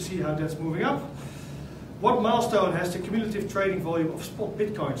curious to see how that's moving up. What milestone has the cumulative trading volume of spot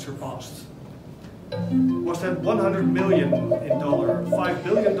Bitcoin surpassed? Was that 100 million in dollar, $5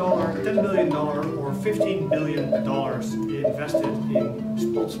 billion, $10 billion, or $15 billion invested in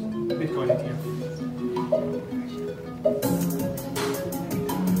spot Bitcoin ETF?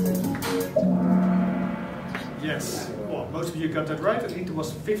 Yes, well, most of you got that right. I think it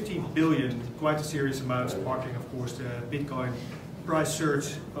was 15 billion, quite a serious amount, sparking, of course, the Bitcoin price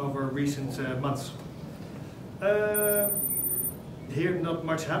surge over recent months. Here, not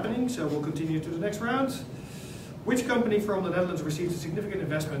much happening, so we'll continue to the next round. Which company from the Netherlands received a significant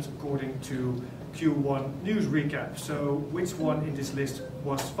investment according to Q1 news recap? So, which one in this list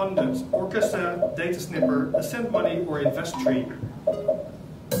was funded? Orchestra, Data Snipper, Ascent Money, or Investtree?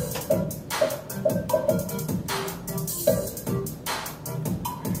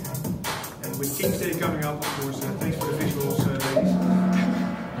 And with King's Day coming up, of course, thanks for the visuals, ladies.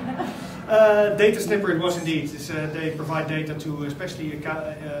 Data Snipper it was indeed. They provide data to, especially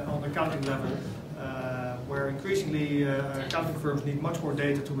on accounting level, where increasingly accounting firms need much more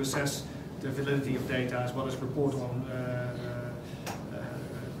data to assess the validity of data as well as report on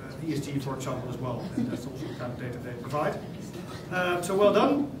ESG, for example, as well. And that's also the kind of data they provide. So well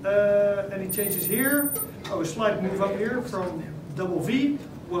done. Any changes here? Oh, a slight move up here from double V.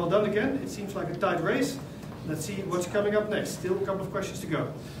 Well done again. It seems like a tight race. Let's see what's coming up next. Still a couple of questions to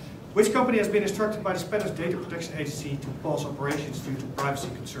go. Which company has been instructed by the Spanish Data Protection Agency to pause operations due to privacy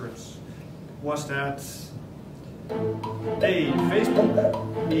concerns? Was that A,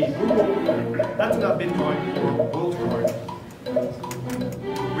 Facebook, B, Google, Atena, Bitcoin, or WorldCoin?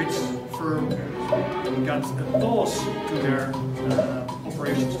 Which firm got a pause to their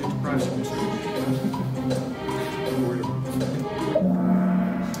operations due to privacy concerns?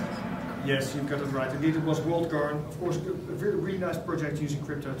 Yes, you got it right. Indeed, it was WorldCoin. Of course, a really nice project using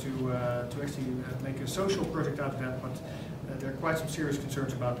crypto to actually make a social project out of that, but there are quite some serious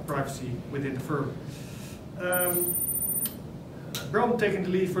concerns about privacy within the firm. Bram taking the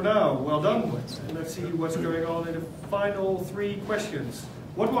lead for now. Well done. Let's see what's going on in the final 3 questions.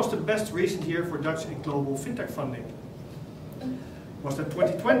 What was the best recent year for Dutch and global fintech funding? Was that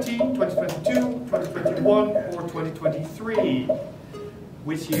 2020, 2022, 2021, or 2023?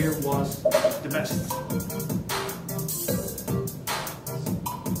 Which year was the best?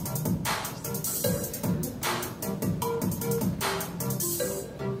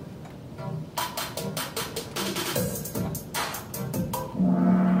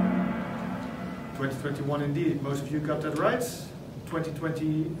 Indeed, most of you got that right.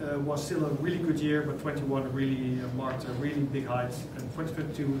 2020 was still a really good year, but 21 really marked a really big height, and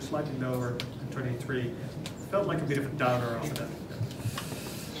 2022 was slightly lower, and 23 felt like a bit of a downer after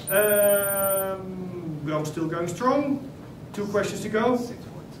that. Bram still going strong. 2 questions to go.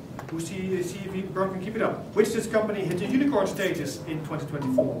 We'll see if Bram can keep it up. Which Dutch company hit the unicorn status in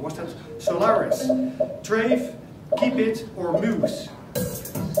 2024? Was that Solaris, Trave, Keepit, or Moose?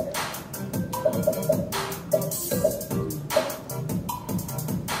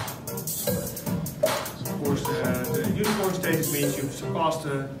 Unicorn status means you've surpassed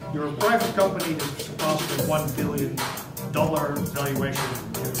you're a private company that surpassed the $1 billion valuation.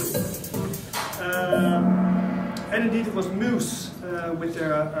 And indeed it was Moose with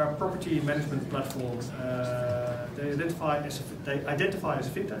their property management platform. They identify as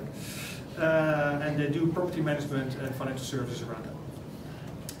a fintech and they do property management and financial services around that.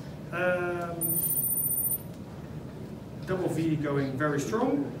 Double V going very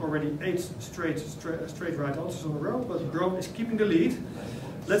strong, already 8 straight right answers on a row, but Bram is keeping the lead.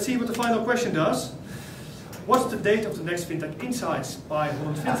 Let's see what the final question does. What's the date of the next FinTech Insights by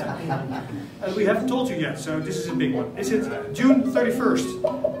Holland Fintech? And we haven't told you yet, so this is a big one. Is it June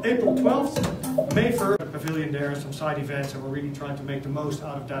 31st, April 12th, May 1st? The pavilion there, some side events, and we're really trying to make the most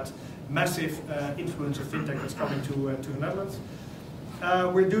out of that massive influence of FinTech that's coming to the Netherlands.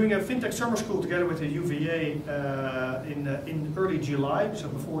 We're doing a FinTech summer school together with the UVA in early July, so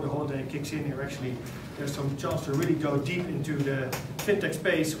before the holiday kicks in here actually there's some chance to really go deep into the FinTech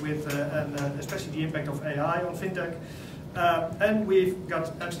space with and especially the impact of AI on FinTech. And we've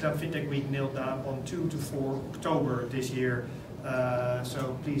got Amsterdam FinTech Week nailed down on 2 to 4 October this year,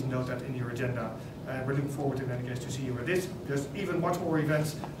 so please note that in your agenda. We're looking forward in any case to see you at this. There's even much more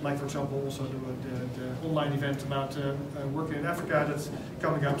events, like for example also the online event about working in Africa that's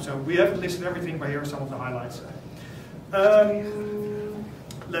coming up. So we haven't listed everything, but here are some of the highlights.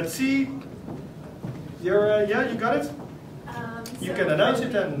 Let's see. Yeah, you got it? You can announce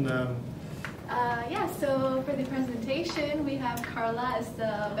it and... yeah, so for the presentation we have Carla as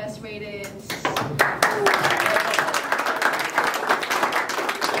the best rated...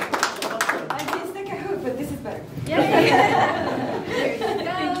 But this is better. Yeah.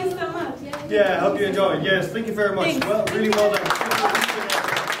 Thank you so much. Yeah, I hope you enjoy. Yes, thank you very much. Thanks. Well, really well done.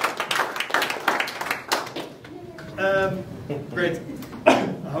 Great.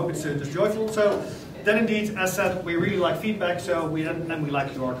 I hope it's just joyful. So then indeed, as said, we really like feedback, so we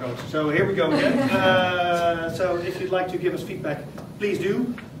like QR codes. So here we go again. So if you'd like to give us feedback, please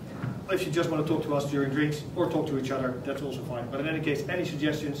do. If you just want to talk to us during drinks or talk to each other, that's also fine. But in any case, any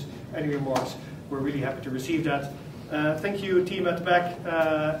suggestions, any remarks, we're really happy to receive that. Thank you, team at the back,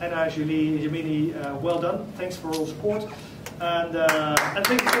 Anna, Julie, Yamini, well done. Thanks for all the support. And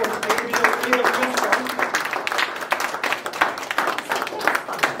thank you for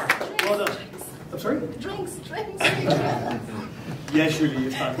well done. I'm sorry? Drinks. Yes, Julie,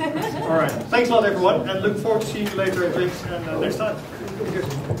 it's time. All right. Thanks a lot, everyone, and look forward to seeing you later at drinks and next time.